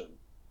a bunch of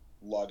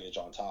luggage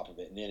on top of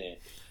it and in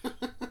it,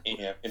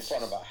 and in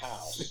front of a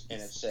house,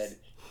 and it said,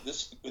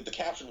 the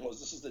caption was,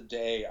 "This is the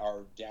day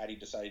our daddy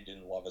decided he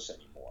didn't love us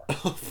anymore."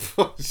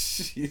 Oh,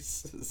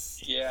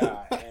 Jesus.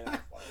 Yeah, and I'm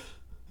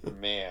like,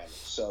 man.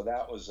 So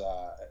that was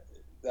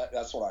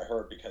that's what I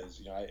heard,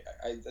 because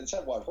I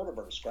said, well, I've heard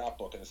about a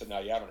scrapbook, and I said, no,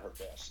 you haven't heard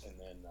this, and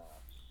then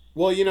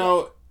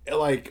well,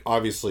 like,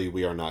 obviously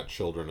we are not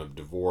children of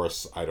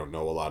divorce. I don't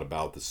know a lot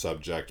about the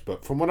subject,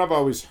 but from what I've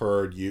always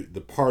heard,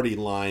 the party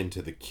line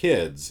to the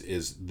kids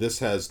is, this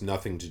has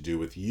nothing to do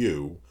with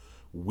you.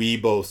 We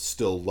both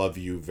still love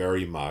you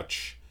very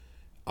much.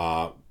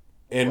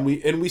 And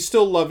we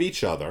still love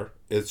each other.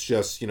 It's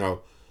just,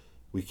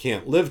 we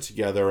can't live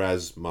together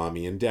as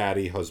mommy and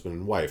daddy, husband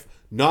and wife.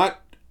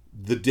 Not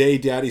the day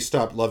daddy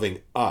stopped loving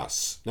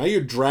us. Now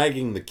you're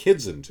dragging the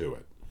kids into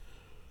it.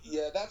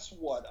 Yeah, that's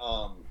what,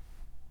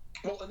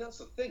 well, and that's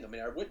the thing. I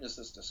mean, I witnessed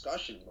this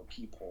discussion where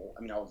people,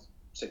 I was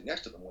sitting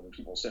next to them when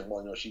people were saying,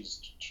 well,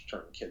 she's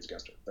turning kids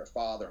against their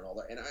father and all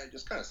that. And I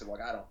just kind of said,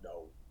 I don't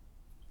know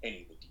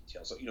any of the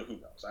details. So, who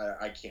knows?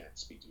 I can't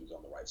speak to who's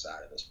on the right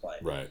side of this,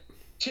 but right.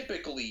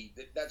 Typically,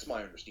 that's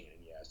my understanding.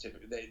 Yeah,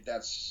 typically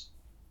that's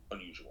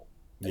unusual.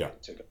 Yeah,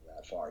 to go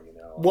that far,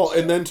 Well, so,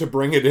 and then to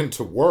bring it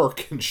into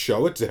work and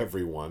show it to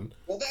everyone.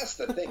 Well, that's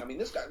the thing. I mean,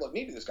 this guy. Look,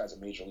 maybe this guy's a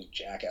major league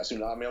jackass. I'm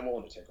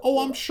willing to take. Oh,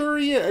 I'm sure.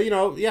 Yeah,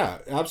 yeah,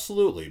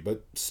 absolutely.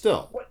 But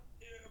still.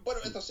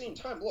 But at the same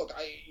time, look,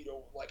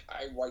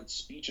 I write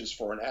speeches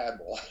for an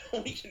admiral.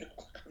 I'm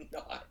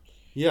not.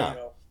 Yeah.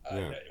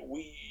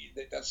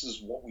 That's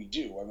just what we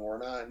do. I mean, we're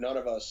not. None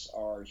of us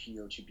are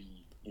here to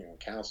be,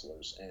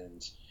 counselors,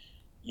 and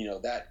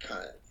that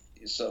kind of.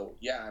 So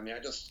yeah, I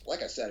just,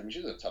 like I said,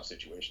 she's in a tough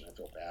situation. I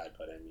feel bad,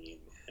 but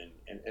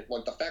and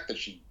like the fact that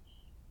she,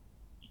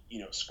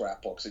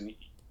 scrapbooks and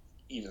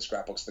even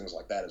scrapbooks, things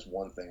like that is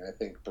one thing. I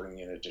think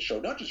bringing it to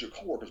show not just your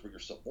coworkers but your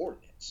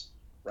subordinates,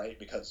 right?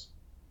 Because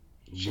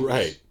she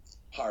was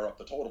higher up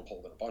the totem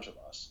pole than a bunch of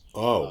us.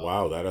 Oh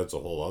wow, that adds a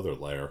whole other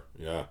layer.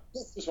 Yeah.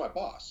 This was my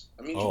boss.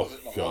 She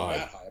wasn't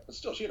that high up, but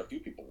still, she had a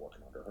few people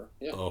working under her.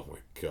 Yeah. Oh my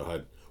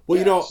God.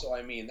 Well, So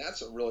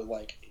that's a really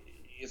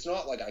it's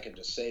not like I can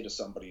just say to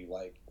somebody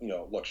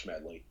look,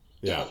 Schmedley.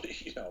 Yeah.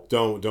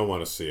 Don't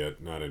want to see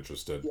it. Not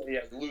interested.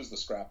 Yeah. Lose the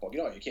scrapbook.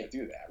 You can't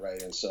do that,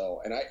 right? And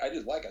so, and I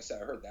did, like I said,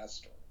 I heard that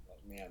story.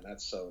 Like, man,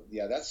 that's so.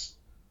 Yeah, that's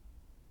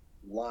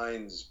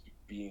lines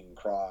being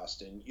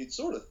crossed, and you'd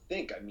sort of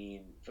think.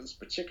 For this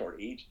particular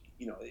age,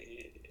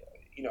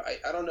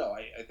 I don't know.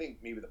 I think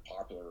maybe the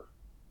popular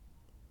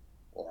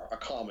or a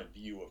common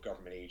view of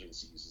government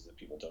agencies is that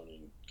people don't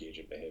engage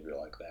in behavior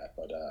like that,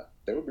 but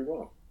they would be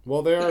wrong.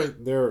 Well,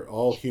 they're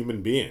all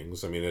human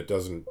beings. It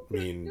doesn't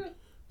mean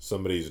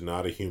somebody's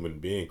not a human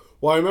being.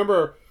 Well, I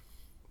remember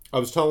I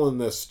was telling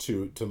this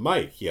to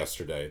Mike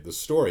yesterday, the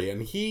story,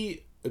 and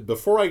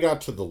before I got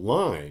to the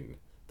line,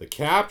 the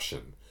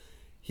caption,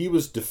 he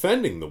was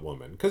defending the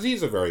woman, because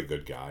he's a very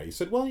good guy. He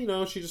said,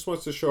 well, she just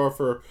wants to show off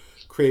her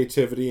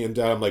creativity, and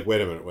I'm like,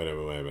 wait a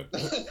minute.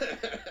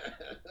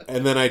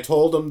 And then I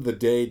told him the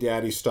day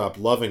Daddy stopped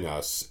loving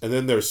us, and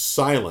then there's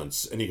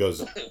silence, and he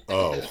goes,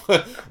 oh.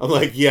 I'm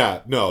like,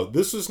 yeah, no,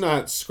 this is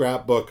not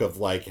scrapbook of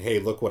hey,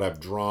 look what I've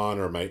drawn,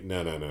 or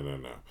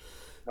no.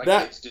 My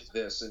kids did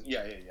this, and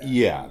yeah.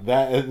 Yeah,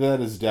 that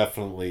is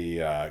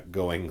definitely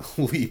going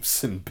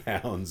leaps and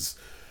bounds.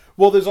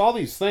 Well, there's all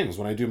these things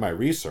when I do my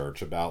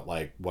research about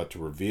what to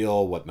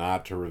reveal, what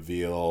not to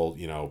reveal,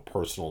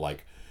 personal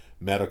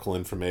medical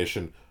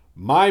information.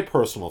 My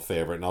personal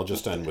favorite, and I'll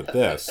just end with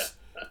this,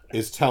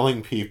 is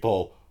telling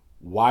people,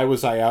 why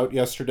was I out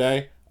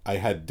yesterday? I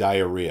had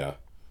diarrhea.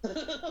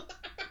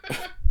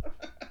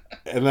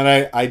 And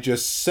then I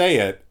just say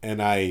it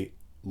and I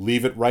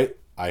leave it right.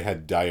 I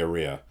had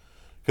diarrhea.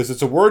 Because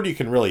it's a word you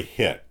can really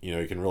hit,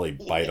 you can really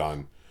bite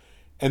on.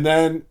 And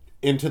then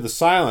into the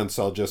silence,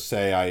 I'll just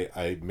say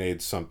I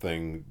made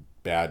something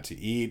bad to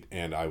eat,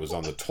 and I was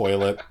on the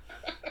toilet.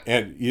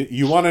 And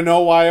you want to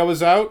know why I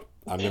was out?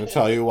 I'm going to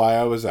tell you why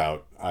I was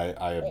out.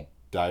 I have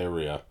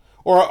diarrhea.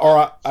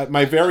 Or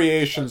my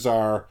variations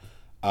are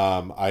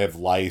I have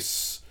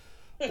lice,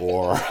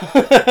 or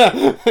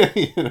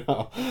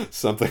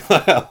something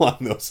along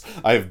those.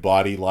 I have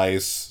body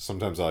lice.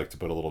 Sometimes I like to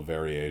put a little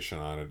variation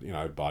on it.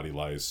 I have body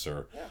lice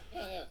or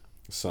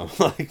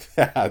something like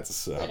that.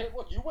 So hey,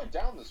 look, you went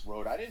down this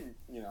road. I didn't.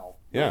 You're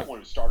Yeah. the one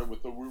who started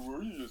with the "where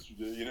were you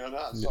yesterday?"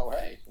 Not so.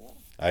 Hey.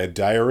 I had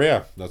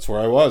diarrhea. That's where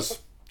I was.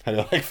 How do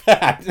you like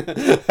that?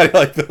 How do you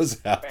like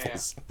those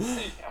apples?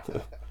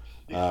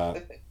 All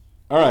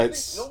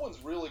right. No one's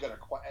really gonna.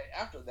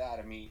 After that,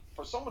 I mean,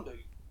 for someone to,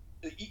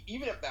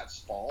 even if that's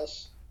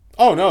false.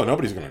 Oh no,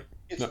 nobody's gonna.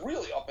 It's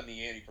really up in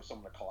the ante for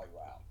someone to call you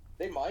out.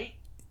 They might.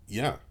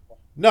 Yeah.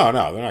 No, they're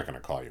not going to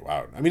call you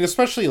out. I mean,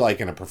 especially like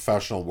in a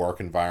professional work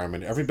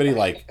environment, everybody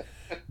like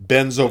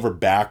bends over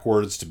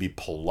backwards to be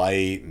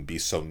polite and be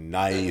so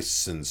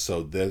nice, and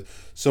so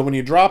when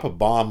you drop a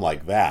bomb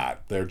like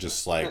that, they're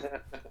just like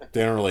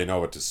they don't really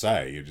know what to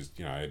say. You just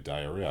I had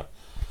diarrhea,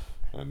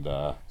 and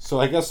so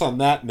I guess on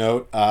that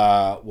note,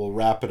 we'll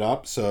wrap it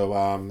up.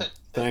 So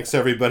thanks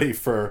everybody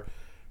for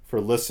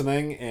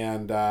listening,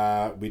 and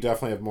we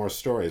definitely have more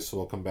stories, so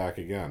we'll come back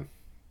again.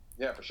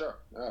 Yeah, for sure.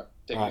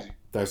 Take it All right. easy.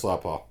 Thanks a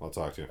lot, Paul. I'll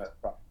talk to you.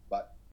 Bye.